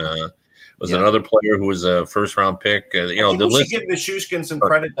Nikushkin. Was another player who was a first-round pick. We should give Nishushkin some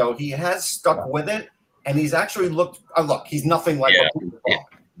credit, though. He has stuck with it, and he's actually looked. Look, he's nothing like what people thought.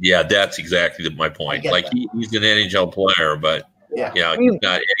 Yeah, that's exactly my point. He's an NHL player, but he's not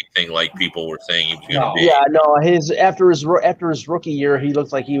anything like people were saying he was going to be. Yeah, no. After his rookie year, he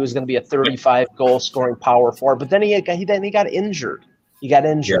looked like he was going to be a 35-goal scoring power forward. But then he got injured.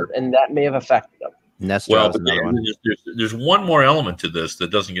 And that may have affected him. But there's one more element to this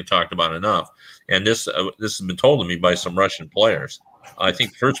that doesn't get talked about enough, and this has been told to me by some Russian players. I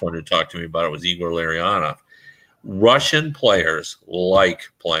think the first one who talked to me about it was Igor Larionov. Russian players like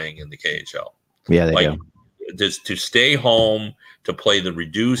playing in the KHL. Yeah, they do. Just to stay home, to play the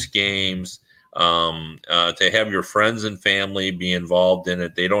reduced games, to have your friends and family be involved in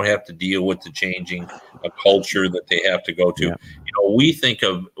it. They don't have to deal with the changing culture that they have to go to. Yeah. We think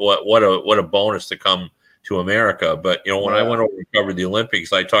of what a bonus to come to America. But when I went over and covered the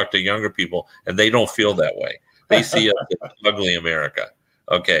Olympics, I talked to younger people, and they don't feel that way. They see us as ugly America.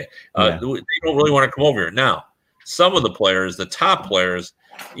 Okay, they don't really want to come over here now. Some of the players, the top players,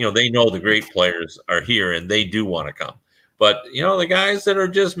 they know the great players are here and they do want to come. But, the guys that are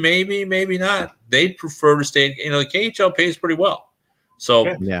just maybe not, they'd prefer to stay. The KHL pays pretty well. So,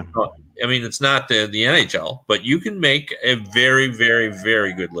 it's not the NHL, but you can make a very, very,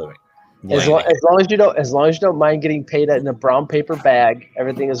 very good living. As long as you don't mind getting paid in a brown paper bag,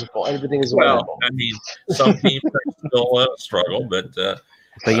 everything is wonderful. Some teams still struggle, but the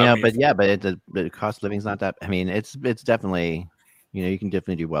cost of living is not that. It's definitely, you can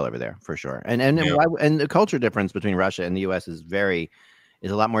definitely do well over there for sure. And the culture difference between Russia and the U.S. is a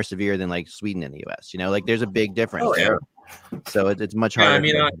lot more severe than like Sweden and the U.S. There's a big difference. Oh, yeah. So it's much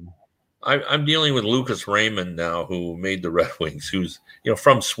harder. I'm dealing with Lucas Raymond now, who made the Red Wings, who's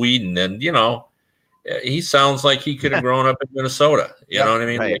from Sweden, and he sounds like he could have grown up in Minnesota. You know what I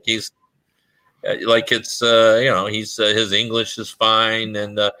mean? Right. Like he's he's his English is fine,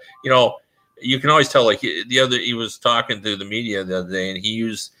 and you can always tell. Like he was talking to the media the other day, and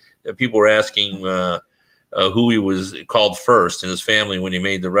people were asking who he was called first in his family when he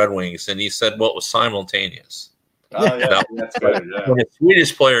made the Red Wings, and he said, "Well, it was simultaneous." Oh, yeah, that's good. Yeah. When a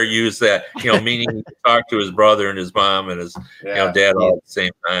Swedish player used that, meaning he could talk to his brother and his mom and his dad all at the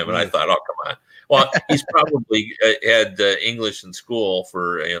same time. And I thought, oh, come on. Well, he's probably had English in school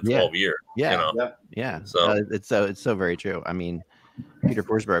for 12 years. Yeah. So it's so very true. Peter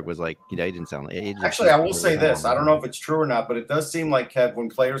Forsberg was like, he didn't sound like. Actually, I will say this. I don't know if it's true or not, but it does seem like, Kev, when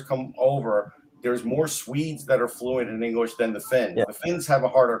players come over, there's more Swedes that are fluent in English than the Finns. Yeah. The Finns have a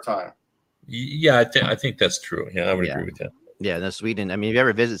harder time. Yeah, I think that's true. Yeah, I would agree with that. Yeah, no, Sweden. If you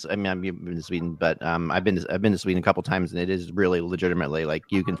ever visit, I've been to Sweden, but I've been to Sweden a couple times, and it is really legitimately like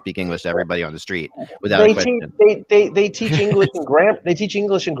you can speak English to everybody on the street without a question. They teach English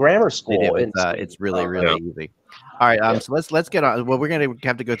in grammar school. It's really easy. All right, so let's get on. Well, we're going to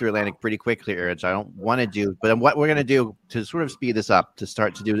have to go through Atlantic pretty quickly here, which I don't want to do. But what we're going to do to sort of speed this up, to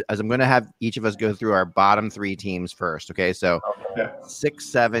start to do, as I'm going to have each of us go through our bottom three teams first. Okay, so 6,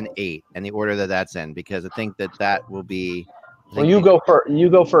 7, 8, and the order that's in, because I think that will be. Well, you go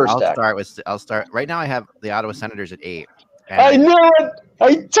first. I'll start. Right now, I have the Ottawa Senators at 8. I knew it.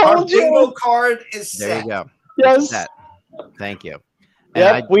 I told you. Our bingo card is set. There you go. Yes. Set. Thank you.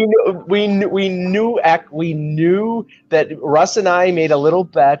 Yeah, we knew that Russ and I made a little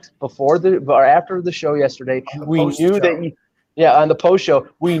bet after the show yesterday. We knew that on the post show,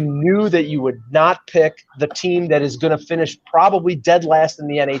 we knew that you would not pick the team that is going to finish probably dead last in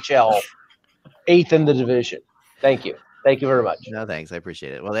the NHL, 8th in the division. Thank you very much. No, thanks. I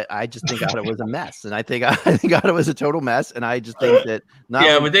appreciate it. Well, I just think Ottawa was a mess, and I think Ottawa was a total mess, and I just think that.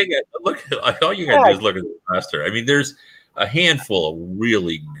 But they look. All you got to do is look at the roster. There's a handful of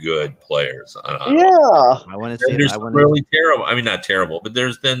really good players on Ottawa. Yeah, I want to see. There's really terrible. Not terrible, but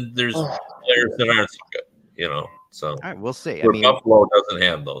there's players that aren't so good. So all right, we'll see. Buffalo doesn't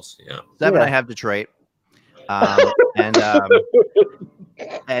have those. Yeah, 7. I have Detroit, and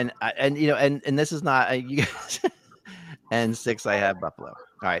this is not you guys. And 6, I have Buffalo. All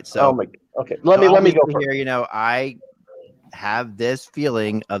right, so okay. Let me go here. I have this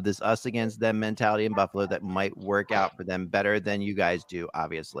feeling of this us against them mentality in Buffalo that might work out for them better than you guys do,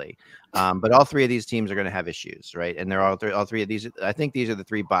 obviously. But all 3 of these teams are going to have issues, right? And they're all three of these. I think these are the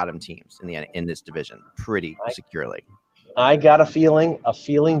 3 bottom teams in this division, pretty securely. I got a feeling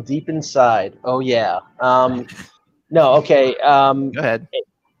deep inside. Oh yeah. No. Okay. Go ahead.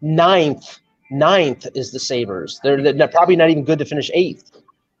 9th is the Sabres. They're probably not even good to finish 8th.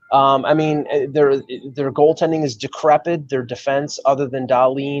 Their goaltending is decrepit. Their defense, other than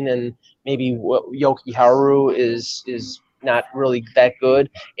Dahlin and maybe Yoki Haru, is not really that good.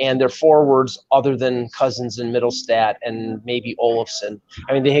 And their forwards, other than Cousins and Middlestat and maybe Olofsson,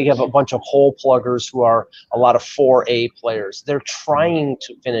 they have a bunch of hole pluggers who are a lot of 4A players. They're trying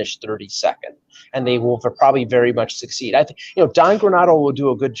to finish 32nd, and they will probably very much succeed. I think Don Granato will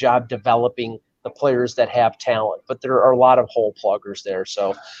do a good job developing the players that have talent, but there are a lot of hole pluggers there.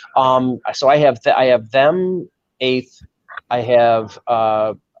 So, I have them 8th. I have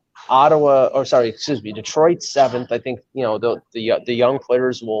Detroit 7th. I think, the young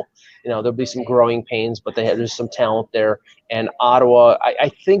players will, there'll be some growing pains, but there's some talent there. And Ottawa,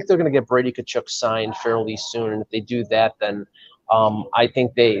 I think they're going to get Brady Tkachuk signed fairly soon. And if they do that, then I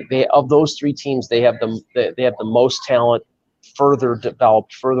think they of those three teams, they have the most talent, further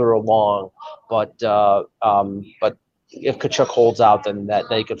developed, further along. But if Tkachuk holds out, then that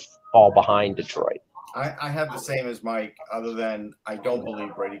they could fall behind Detroit. I have the same as Mike, other than I don't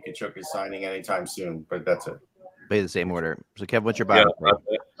believe Brady Tkachuk is signing anytime soon, but that's it. Play the same order. So, Kev, what's your bottom? Yeah,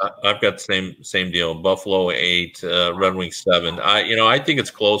 I've got the same deal. Buffalo 8, Red Wings 7. I think it's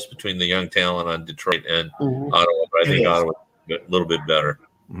close between the young talent on Detroit and Ottawa, but I think Ottawa a little bit better,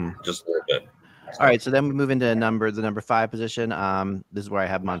 just a little bit. All right, so then we move into the number 5 position. This is where I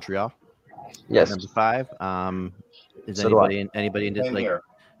have Montreal. Yes, number 5. Is so anybody in this, like,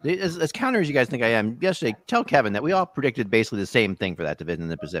 as counter as you guys think I am? Yesterday, tell Kevin that we all predicted basically the same thing for that division in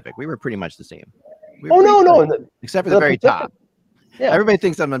the Pacific. We were pretty much the same. No, except for the very top. Yeah, everybody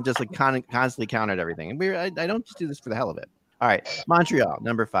thinks I'm just like constantly countered everything, and I don't just do this for the hell of it. All right, Montreal,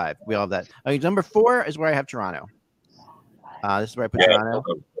 number 5. We all have that. Okay, number 4 is where I have Toronto. This is where I put Toronto.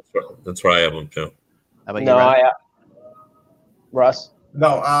 That's where I have them too. How about you, Russ?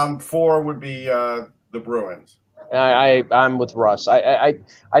 No, 4 would be the Bruins. I'm with Russ. I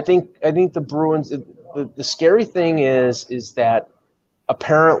think the Bruins. The scary thing is that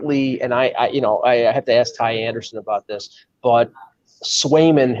apparently, and I have to ask Ty Anderson about this, but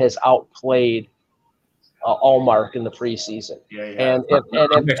Swayman has outplayed Allmark in the preseason. Yeah.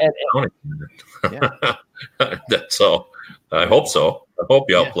 That's all. I hope so. I hope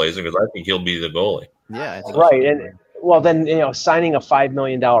he outplays him because I think he'll be the goalie. Yeah, I think right. And well, then signing a $5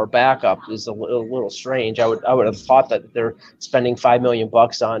 million backup is a little strange. I would have thought that they're spending $5 million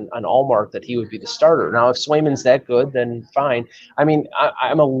on Allmark, that he would be the starter. Now, if Swayman's that good, then fine. I mean,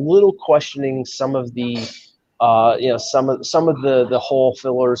 I'm a little questioning some of the some of the hole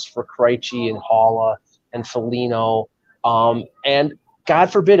fillers for Krejci and Haula and Foligno, and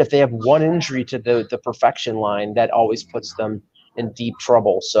God forbid if they have one injury to the perfection line, that always puts them in deep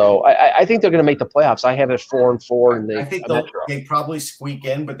trouble. So I think they're going to make the playoffs. I have it 4-4, and I think they probably squeak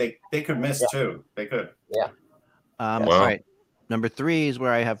in, but they could miss too. They could. Yeah. All right. Number 3 is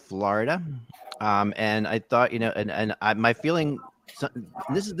where I have Florida, and I thought my feeling.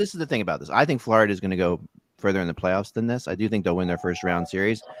 This is the thing about this. I think Florida is going to go further in the playoffs than this. I do think they'll win their first round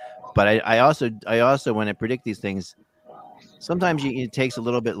series, but I also when I predict these things, sometimes it takes a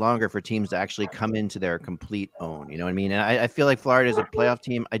little bit longer for teams to actually come into their complete own. You know what I mean? And I feel like Florida is a playoff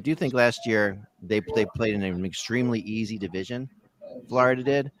team. I do think last year they played in an extremely easy division. Florida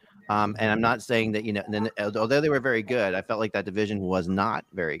did. And I'm not saying that, although they were very good, I felt like that division was not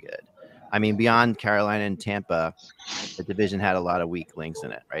very good. I mean, beyond Carolina and Tampa, the division had a lot of weak links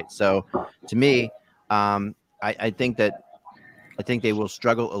in it, right? So to me, I think they will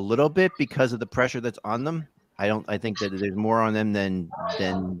struggle a little bit because of the pressure that's on them. I think that there's more on them than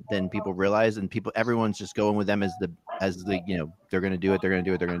people realize, and everyone's just going with them as the they're going to do it. They're going to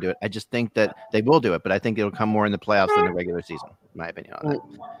do it. They're going to do it. I just think that they will do it, but I think it'll come more in the playoffs than the regular season, in my opinion on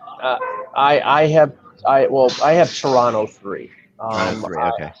that. I have Toronto 3.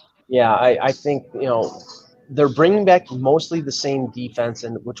 Okay. I think they're bringing back mostly the same defense,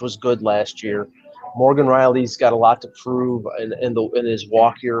 which was good last year. Morgan Riley's got a lot to prove in his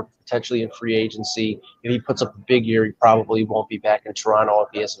walk here, potentially in free agency. If he puts up a big year, he probably won't be back in Toronto. If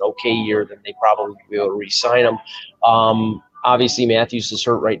he has an okay year, then they probably will be able to re-sign him. Obviously, Matthews is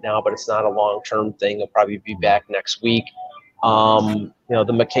hurt right now, but it's not a long-term thing. He'll probably be back next week. The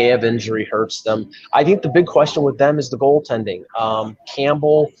Mikheyev injury hurts them. I think the big question with them is the goaltending.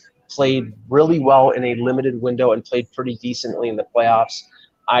 Campbell played really well in a limited window and played pretty decently in the playoffs.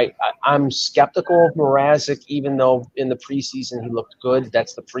 I'm skeptical of Mrazek, even though in the preseason he looked good.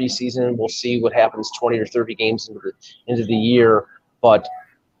 That's the preseason. We'll see what happens 20 or 30 games into the year. But,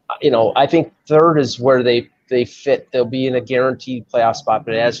 I think 3rd is where they fit. They'll be in a guaranteed playoff spot.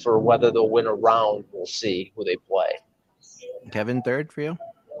 But as for whether they'll win a round, we'll see who they play. Kevin, 3rd for you?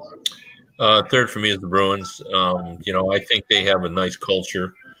 3rd for me is the Bruins. I think they have a nice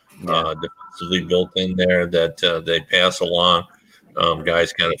culture defensively built in there that they pass along.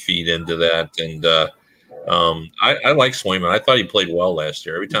 Guys kind of feed into that, and I like Swayman. I thought he played well last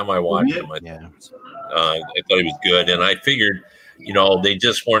year. Every time I watched him, I thought he was good. And I figured, they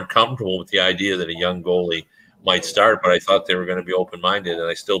just weren't comfortable with the idea that a young goalie might start. But I thought they were going to be open-minded, and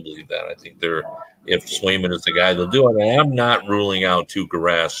I still believe that. I think if Swayman is the guy, they'll do it. And I'm not ruling out Tuukka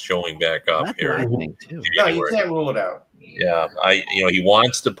Rask showing back up here. No, you can't rule it out. Yeah, he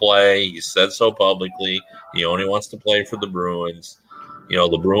wants to play. He said so publicly. He only wants to play for the Bruins.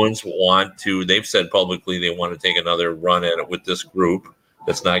 The Bruins they've said publicly they want to take another run at it with this group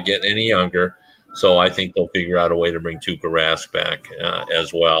that's not getting any younger. So I think they'll figure out a way to bring Tuukka Rask back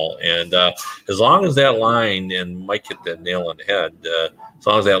as well. And as long as that line, and Mike hit that nail on the head, as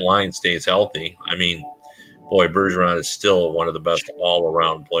long as that line stays healthy, I mean, boy, Bergeron is still one of the best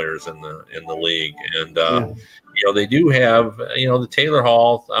all-around players in the league. And they do have the Taylor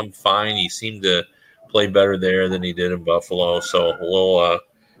Hall. I'm fine. He seemed to play better there than he did in Buffalo. So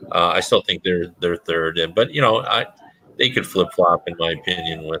I still think they're third. But they could flip-flop in my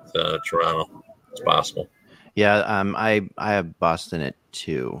opinion with Toronto. It's possible. Yeah, I have Boston at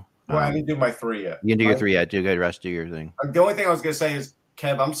 2. Well, I didn't do my 3 yet. You can do your 3 yet. Do good. Rest, do your thing. The only thing I was going to say is,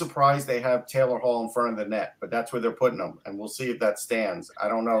 Kev, I'm surprised they have Taylor Hall in front of the net, but that's where they're putting him, and we'll see if that stands. I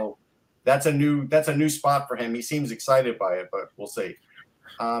don't know. That's a new spot for him. He seems excited by it, but we'll see.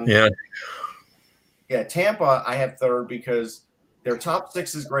 Tampa, I have third because their top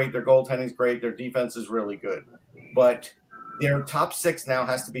 6 is great, their goaltending is great, their defense is really good, but their top 6 now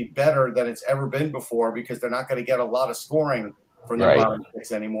has to be better than it's ever been before because they're not going to get a lot of scoring from the bottom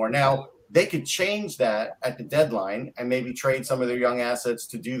 6 anymore. Now, they could change that at the deadline and maybe trade some of their young assets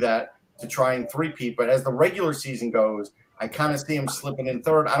to do that, to try and three-peat. But as the regular season goes, I kind of see them slipping in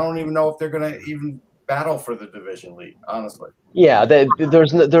third. I don't even know if they're going to even battle for the division lead, honestly. Yeah,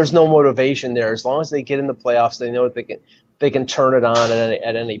 there's no motivation there. As long as they get in the playoffs, they know that they can turn it on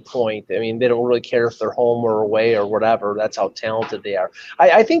at any point. I mean, they don't really care if they're home or away or whatever. That's how talented they are. I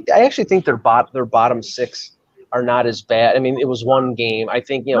actually think their bottom 6 are not as bad. I mean, it was one game. I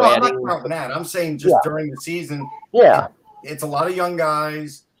think I'm not counting that. I'm saying just during the season. Yeah, it's a lot of young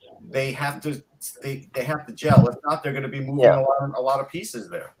guys. They have to gel. If not, they're going to be moving a lot of pieces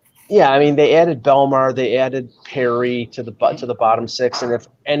there. Yeah, I mean, they added Belmar, they added Perry to the bottom 6, and if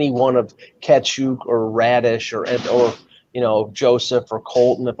any one of Ketchuk or Radish or Joseph or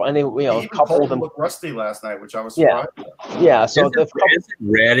Colton, if any, a couple of them looked rusty last night, which I was surprised. Yeah. So isn't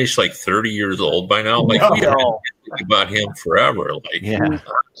Radish like 30 years old by now? Like we have been thinking about him forever. Like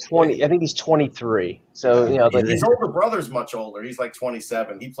 20. I think he's 23. So his older brother's much older. He's like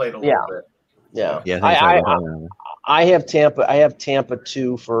 27. He played a little bit. Yeah. I have Tampa. I have Tampa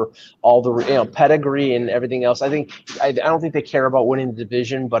 2 for all the pedigree and everything else. I don't think they care about winning the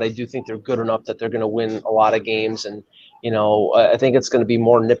division, but I do think they're good enough that they're going to win a lot of games. And I think it's going to be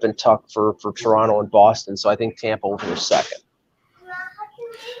more nip and tuck for Toronto and Boston. So I think Tampa will be second.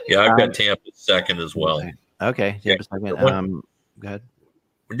 Yeah, I've got Tampa second as well. Okay, Tampa second. Go ahead.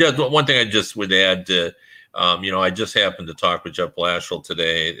 Yeah, one thing I just would add to, I just happened to talk with Jeff Blashill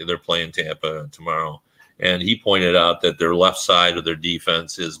today. They're playing Tampa tomorrow. And he pointed out that their left side of their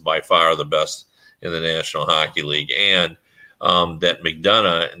defense is by far the best in the National Hockey League. And that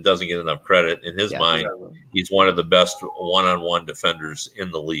McDonough doesn't get enough credit. In his mind, he's one of the best one-on-one defenders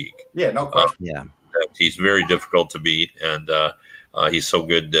in the league. Yeah, no question. He's very difficult to beat, and he's so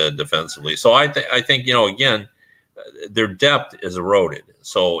good defensively. So I think, again, their depth is eroded.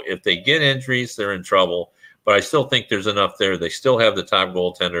 So if they get injuries, they're in trouble. But I still think there's enough there. They still have the top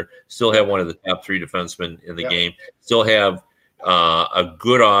goaltender, still have one of the top 3 defensemen in the game, still have a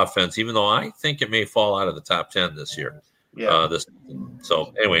good offense, even though I think it may fall out of the top 10 this year.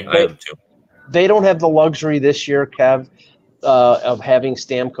 So anyway, I have 2. They don't have the luxury this year, Kev, of having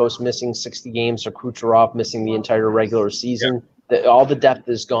Stamkos missing 60 games or Kucherov missing the entire regular season. All the depth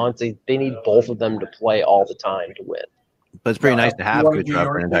is gone. They need both of them to play all the time to win. But it's pretty nice to have Kucherov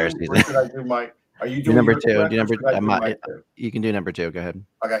for an entire season. Are you doing number 2? You can do number 2. Go ahead.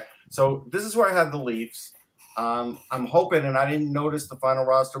 Okay. So this is where I have the Leafs. I'm hoping, and I didn't notice the final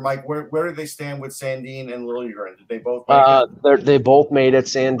roster. Mike, where do they stand with Sandin and Liljegren? Did they both make it? They both made it.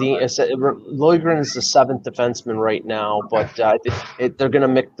 Liljegren is the 7th defenseman right now, but they're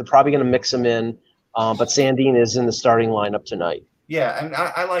probably going to mix him in. But Sandin is in the starting lineup tonight. Yeah, and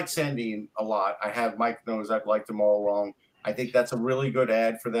I like Sandin a lot. Mike knows I've liked him all along. I think that's a really good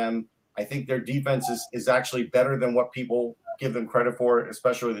ad for them. I think their defense is actually better than what people give them credit for,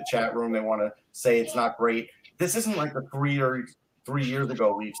 especially the chat room. They want to say it's not great. This isn't like the 3 years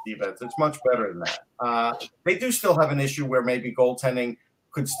ago Leafs defense. It's much better than that. They do still have an issue where maybe goaltending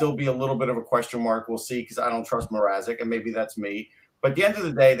could still be a little bit of a question mark. We'll see, because I don't trust Mrazek, and maybe that's me. But at the end of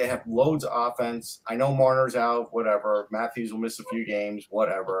the day, they have loads of offense. I know Marner's out, whatever. Matthews will miss a few games,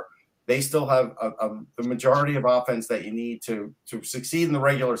 whatever. They still have the majority of offense that you need to succeed in the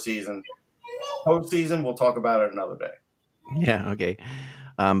regular season. Postseason, we'll talk about it another day. Yeah, okay.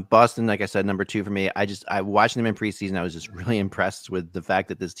 Boston, like I said, number 2 for me. I watching them in preseason. I was just really impressed with the fact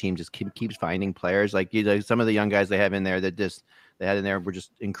that this team just keeps finding players. Like some of the young guys they have in there they had in there were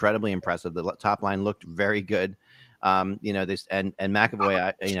just incredibly impressive. The top line looked very good. This and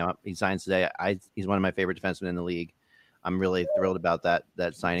McAvoy, he signs today. He's one of my favorite defensemen in the league. I'm really thrilled about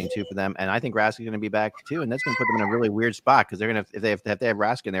that signing too for them. And I think Rask is going to be back too. And that's going to put them in a really weird spot because they're going to, if they have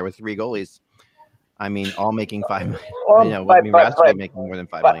Rask in there with 3 goalies, I mean, all making $5 million. Rask will be making more than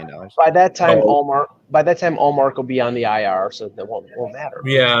 $5 million. By that time, Allmark will be on the IR, so that won't matter.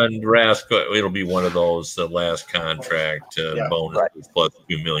 Yeah, and Rask, it'll be one of those the last contract bonuses plus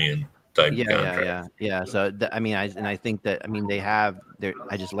 $2 million type contract. Yeah. So I think that they have their.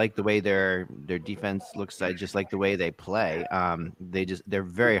 I just like the way their defense looks. I just like the way they play. They're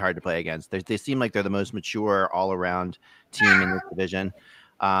very hard to play against. They seem like they're the most mature all around team in this division.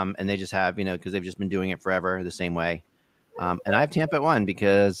 And they just have, because they've just been doing it forever the same way. And I have Tampa at 1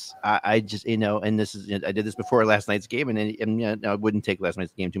 because I just, and this is, I did this before last night's game, and I wouldn't take last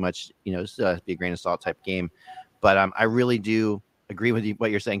night's game too much, still be a grain of salt type game. But I really do agree with you, what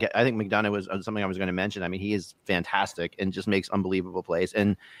you're saying. I think McDonough was something I was going to mention. I mean, he is fantastic and just makes unbelievable plays.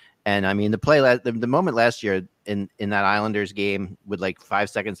 And I mean, the moment last year in that Islanders game with like 5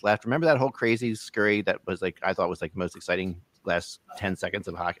 seconds left, remember that whole crazy scurry that was I thought was like the most exciting last 10 seconds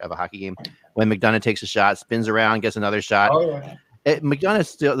of a hockey game when McDonough takes a shot, spins around, gets another shot.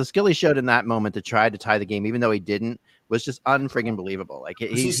 McDonough the skill he showed in that moment to try to tie the game, even though he didn't, was just unfriggin' believable. Like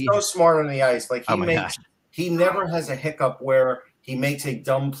he's so smart on the ice. Like he never has a hiccup where he makes a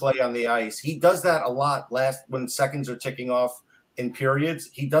dumb play on the ice. He does that a lot when seconds are ticking off in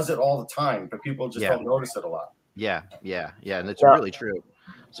periods. He does it all the time, but people just don't notice it a lot. Yeah. And it's really true.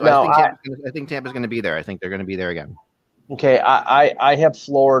 So I think Tampa's going to be there. I think they're going to be there again. Okay, I have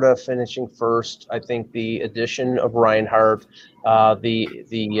Florida finishing first. I think the addition of Reinhart, the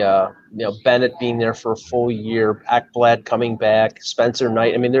Bennett being there for a full year, Ekblad coming back, Spencer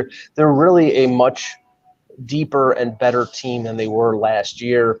Knight. I mean, they're really a much deeper and better team than they were last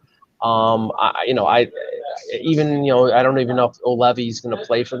year. I don't even know if O'Leary's going to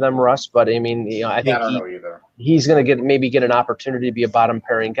play for them, Russ. But I mean, I think he's going to get an opportunity to be a bottom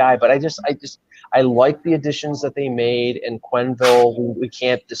pairing guy. But I like the additions that they made, and Quenneville. We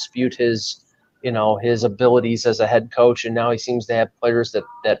can't dispute his abilities as a head coach, and now he seems to have players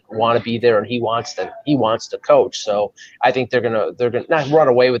that want to be there, and he wants to coach. So I think they're gonna not run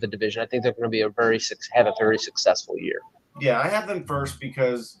away with the division. I think they're going to be have a very successful year. Yeah, I have them first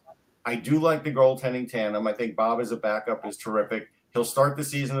because I do like the goaltending tandem. I think Bob as a backup is terrific. He'll start the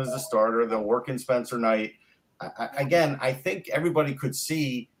season as a starter. They'll work in Spencer Knight. I think everybody could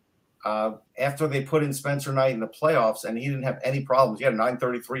see after they put in Spencer Knight in the playoffs and he didn't have any problems. He had a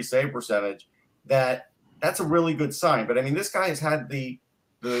 .933 save percentage. That's a really good sign. But I mean, this guy has had the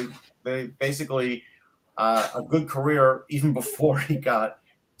basically a good career even before he got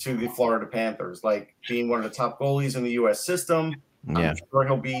to the Florida Panthers, like being one of the top goalies in the U.S. system. I'm sure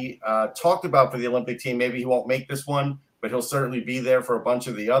he'll be talked about for the Olympic team. Maybe he won't make this one, but he'll certainly be there for a bunch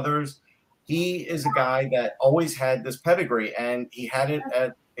of the others. He is a guy that always had this pedigree, and he had it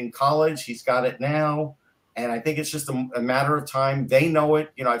in college. He's got it now, and I think it's just a matter of time. They know it.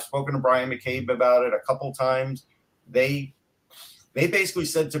 I've spoken to Brian McCabe about it a couple times. They basically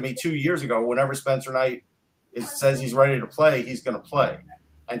said to me 2 years ago, whenever Spencer Knight says he's ready to play, he's going to play.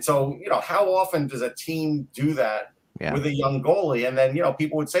 And so, how often does a team do that with a young goalie? And then,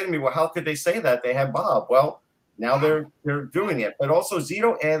 people would say to me, well, how could they say that? They have Bob. Well, now they're doing it. But also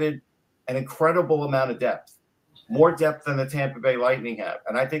Zito added an incredible amount of depth, more depth than the Tampa Bay Lightning have.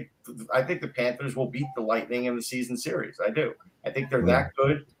 And I think the Panthers will beat the Lightning in the season series. I do. I think they're that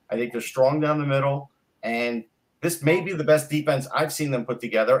good. I think they're strong down the middle. And this may be the best defense I've seen them put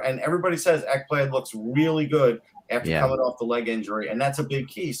together. And everybody says Ekblad looks really good after coming off the leg injury. And that's a big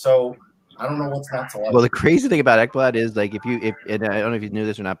key. So I don't know what's not to like. Well, the crazy thing about Ekblad is, like, and I don't know if you knew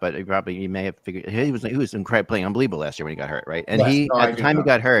this or not, but you may have figured he was incredible, playing unbelievable last year when he got hurt, right? And he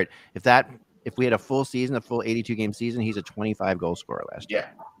got hurt, if we had a full season, a full 82 game season, he's a 25 goal scorer last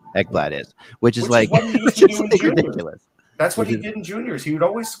year. Ekblad is, which is like ridiculous. That's what he did in juniors. He would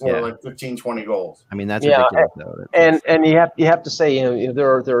always score like 15, 20 goals. I mean, that's ridiculous, though. And you have to say,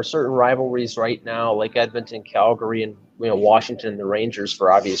 there are certain rivalries right now, like Edmonton, Calgary, and Washington, and the Rangers,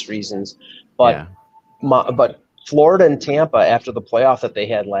 for obvious reasons. But but Florida and Tampa, after the playoff that they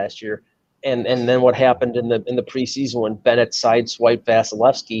had last year, and then what happened in the preseason when Bennett sideswiped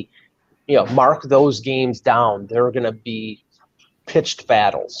Vasilevsky, mark those games down. They're going to be pitched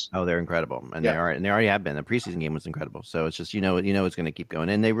battles. Oh, they're incredible, and they are, and they already have been. The preseason game was incredible. So it's just it's going to keep going,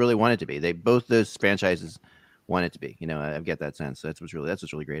 and they really want it to be. They both those franchises want it to be. I get that sense. That's what's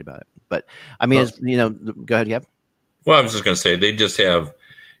really great about it. But I mean, go ahead, Yep. Well, I was just going to say they just have,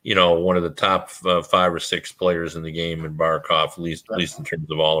 one of the top 5 or 6 players in the game in Barkov, at least in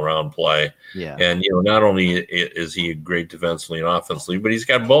terms of all around play. Yeah. And not only is he great defensively and offensively, but he's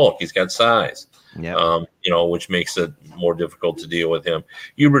got bulk, he's got size. Yeah. Which makes it more difficult to deal with him.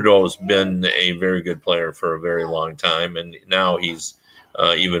 Huberdeau has been a very good player for a very long time, and now he's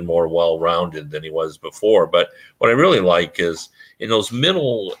even more well-rounded than he was before. But what I really like is in those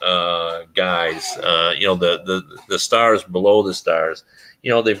middle guys, the stars below the stars,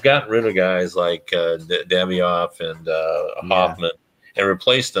 they've gotten rid of guys like Davioff and Hoffman and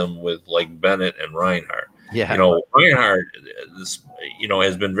replaced them with like Bennett and Reinhardt. Yeah. Reinhardt,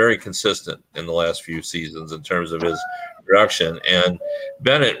 has been very consistent in the last few seasons in terms of his production, and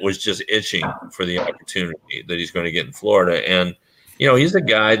Bennett was just itching for the opportunity that he's going to get in Florida. And he's a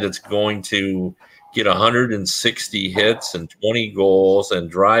guy that's going to get 160 hits and 20 goals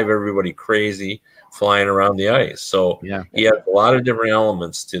and drive everybody crazy flying around the ice. So he has a lot of different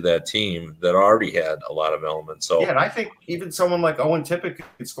elements to that team that already had a lot of elements. So and I think even someone like Owen Tippett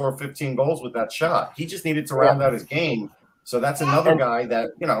could score 15 goals with that shot. He just needed to round out his game. So that's another guy that,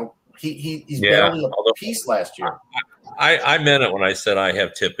 he's barely a piece last year. I meant it when I said I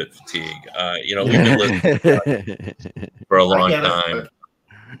have Tippett fatigue. We've been listening for a long time.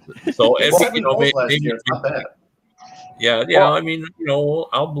 So maybe it's not bad. Yeah. Well,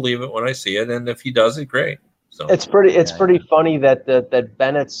 I'll believe it when I see it, and if he does it, great. So it's pretty funny that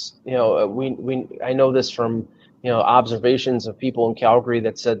Bennett's. I know this from observations of people in Calgary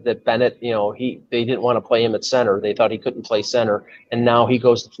that said that Bennett, they didn't want to play him at center. They thought he couldn't play center, and now he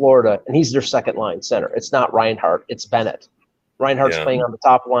goes to Florida and he's their second line center. It's not Reinhardt, it's Bennett. Reinhardt's playing on the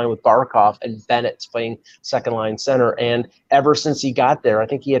top line with Barkov, and Bennett's playing second line center. And ever since he got there, I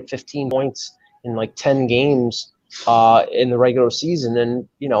think he had 15 points in like 10 games in the regular season. And,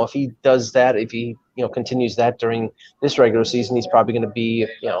 if he does that, if he, continues that during this regular season, he's probably going to be,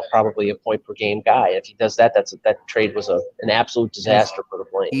 probably a point per game guy. If he does that, that trade was an absolute disaster for the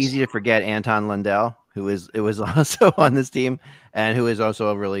Flames. Easy to forget Anton Lundell, who was also on this team and who is also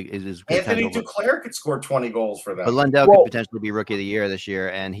a really is Anthony Duclair could score 20 goals for them. But Lundell could potentially be rookie of the year this year,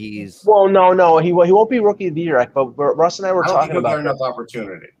 and he's no, he won't be rookie of the year. But Russ and I were talking about enough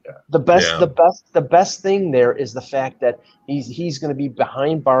opportunity. Yeah. The best thing there is the fact that he's going to be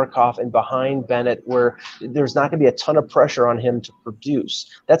behind Barkov and behind Bennett, where there's not going to be a ton of pressure on him to produce.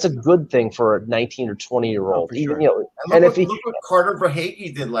 That's a good thing for a 19 or 20-year-old. Sure. Look what Carter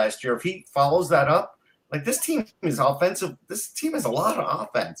Verhaeghe did last year. If he follows that up, like this team is offensive. This team has a lot of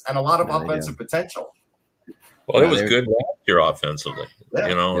offense and a lot of offensive potential. Well, it was good last year offensively.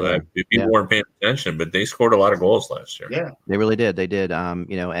 People weren't paying attention, but they scored a lot of goals last year. Yeah, they really did. They did. I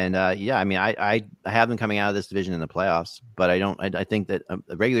have them coming out of this division in the playoffs, but I think that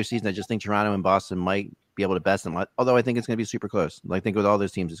the regular season, I just think Toronto and Boston might be able to best them. Although I think it's going to be super close. I think with all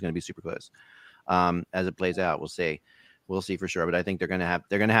those teams, it's going to be super close. As it plays out, we'll see. We'll see for sure, but I think they're gonna have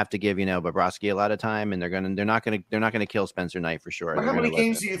to give Bobrovsky a lot of time, and they're not gonna kill Spencer Knight for sure. But how many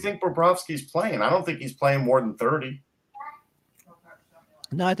games do you think Bobrovsky's playing? I don't think he's playing more than 30.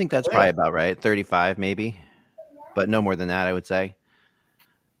 No, I think that's probably about right. 35 maybe, but no more than that, I would say.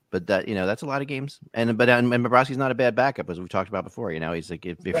 But that that's a lot of games, and Bobrovsky's not a bad backup, as we've talked about before. He's like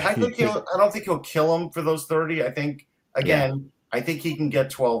I don't think he'll kill him for those 30. I think I think he can get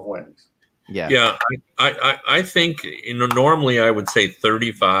 12 wins. Yeah. I think normally I would say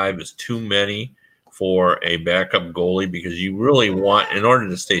 35 is too many for a backup goalie, because you really want, in order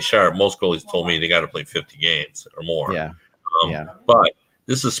to stay sharp, most goalies told me they got to play 50 games or more. But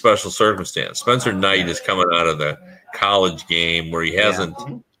this is a special circumstance. Spencer Knight is coming out of the college game where he hasn't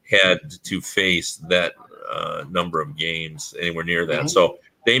had to face that number of games anywhere near that. So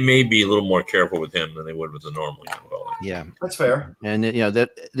they may be a little more careful with him than they would with a normal young goalie. Yeah, that's fair. And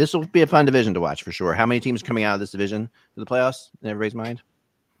this will be a fun division to watch for sure. How many teams coming out of this division to the playoffs in everybody's mind?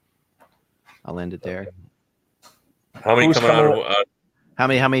 I'll end it there. How many coming out of? How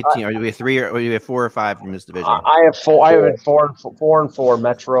many teams? Are we 3 or do we have 4 or 5 from this division? I have 4. I have 4 and 4.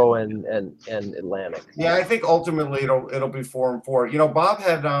 Metro and Atlantic. Yeah, I think ultimately it'll be 4 and 4. Bob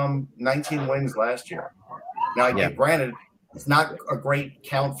had 19 wins last year. Now, granted, it's not a great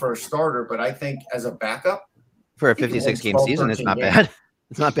count for a starter, but I think as a backup for a 56-game season, it's not bad.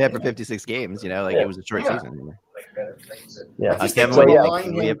 It's not bad for 56 games. It was a short season. Yeah, Kevin,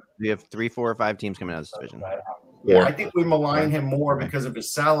 we have 3, 4, or 5 teams coming out of this division. Yeah, I think we malign him more because of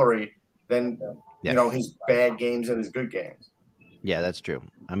his salary than his bad games and his good games. Yeah, that's true.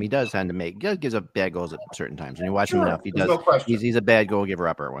 He does tend to gives up bad goals at certain times. When you watch him enough, he does. No he's a bad goal giver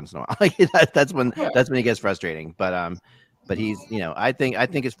upper once in a while. That's when he gets frustrating. But he's I think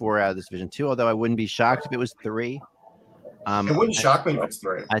it's 4 out of this division too. Although I wouldn't be shocked if it was 3. It wouldn't shock me if it's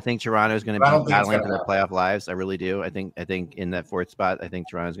 3. I think Toronto is going to be battling for their playoff lives. I really do. I think in that 4th spot, I think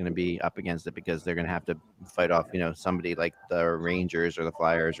Toronto is going to be up against it because they're going to have to fight off, somebody like the Rangers or the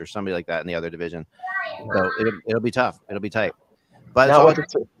Flyers or somebody like that in the other division. So it'll be tough. It'll be tight. But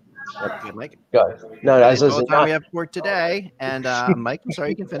Mike. Go ahead. No, that's all the time we have for today. And Mike, I'm sorry,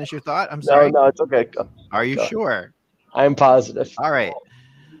 you can finish your thought. I'm sorry. No, it's okay. Are you sure? I'm positive. All right.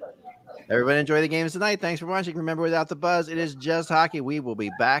 Everybody enjoy the games tonight. Thanks for watching. Remember, without the buzz, it is just hockey. We will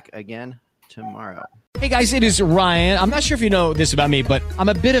be back again tomorrow. Hey guys, it is Ryan. I'm not sure if you know this about me, but I'm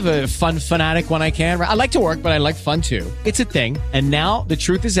a bit of a fun fanatic when I can. I like to work, but I like fun too. It's a thing. And now the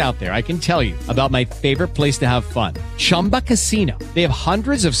truth is out there. I can tell you about my favorite place to have fun. Chumba Casino. They have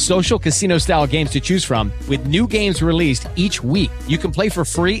hundreds of social casino style games to choose from with new games released each week. You can play for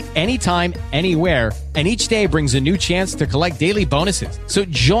free anytime, anywhere. And each day brings a new chance to collect daily bonuses. So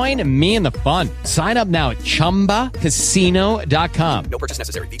join me in the fun. Sign up now at ChumbaCasino.com. No purchase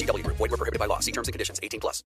necessary. VGW Group. Void where prohibited by law. See terms and conditions. 18+.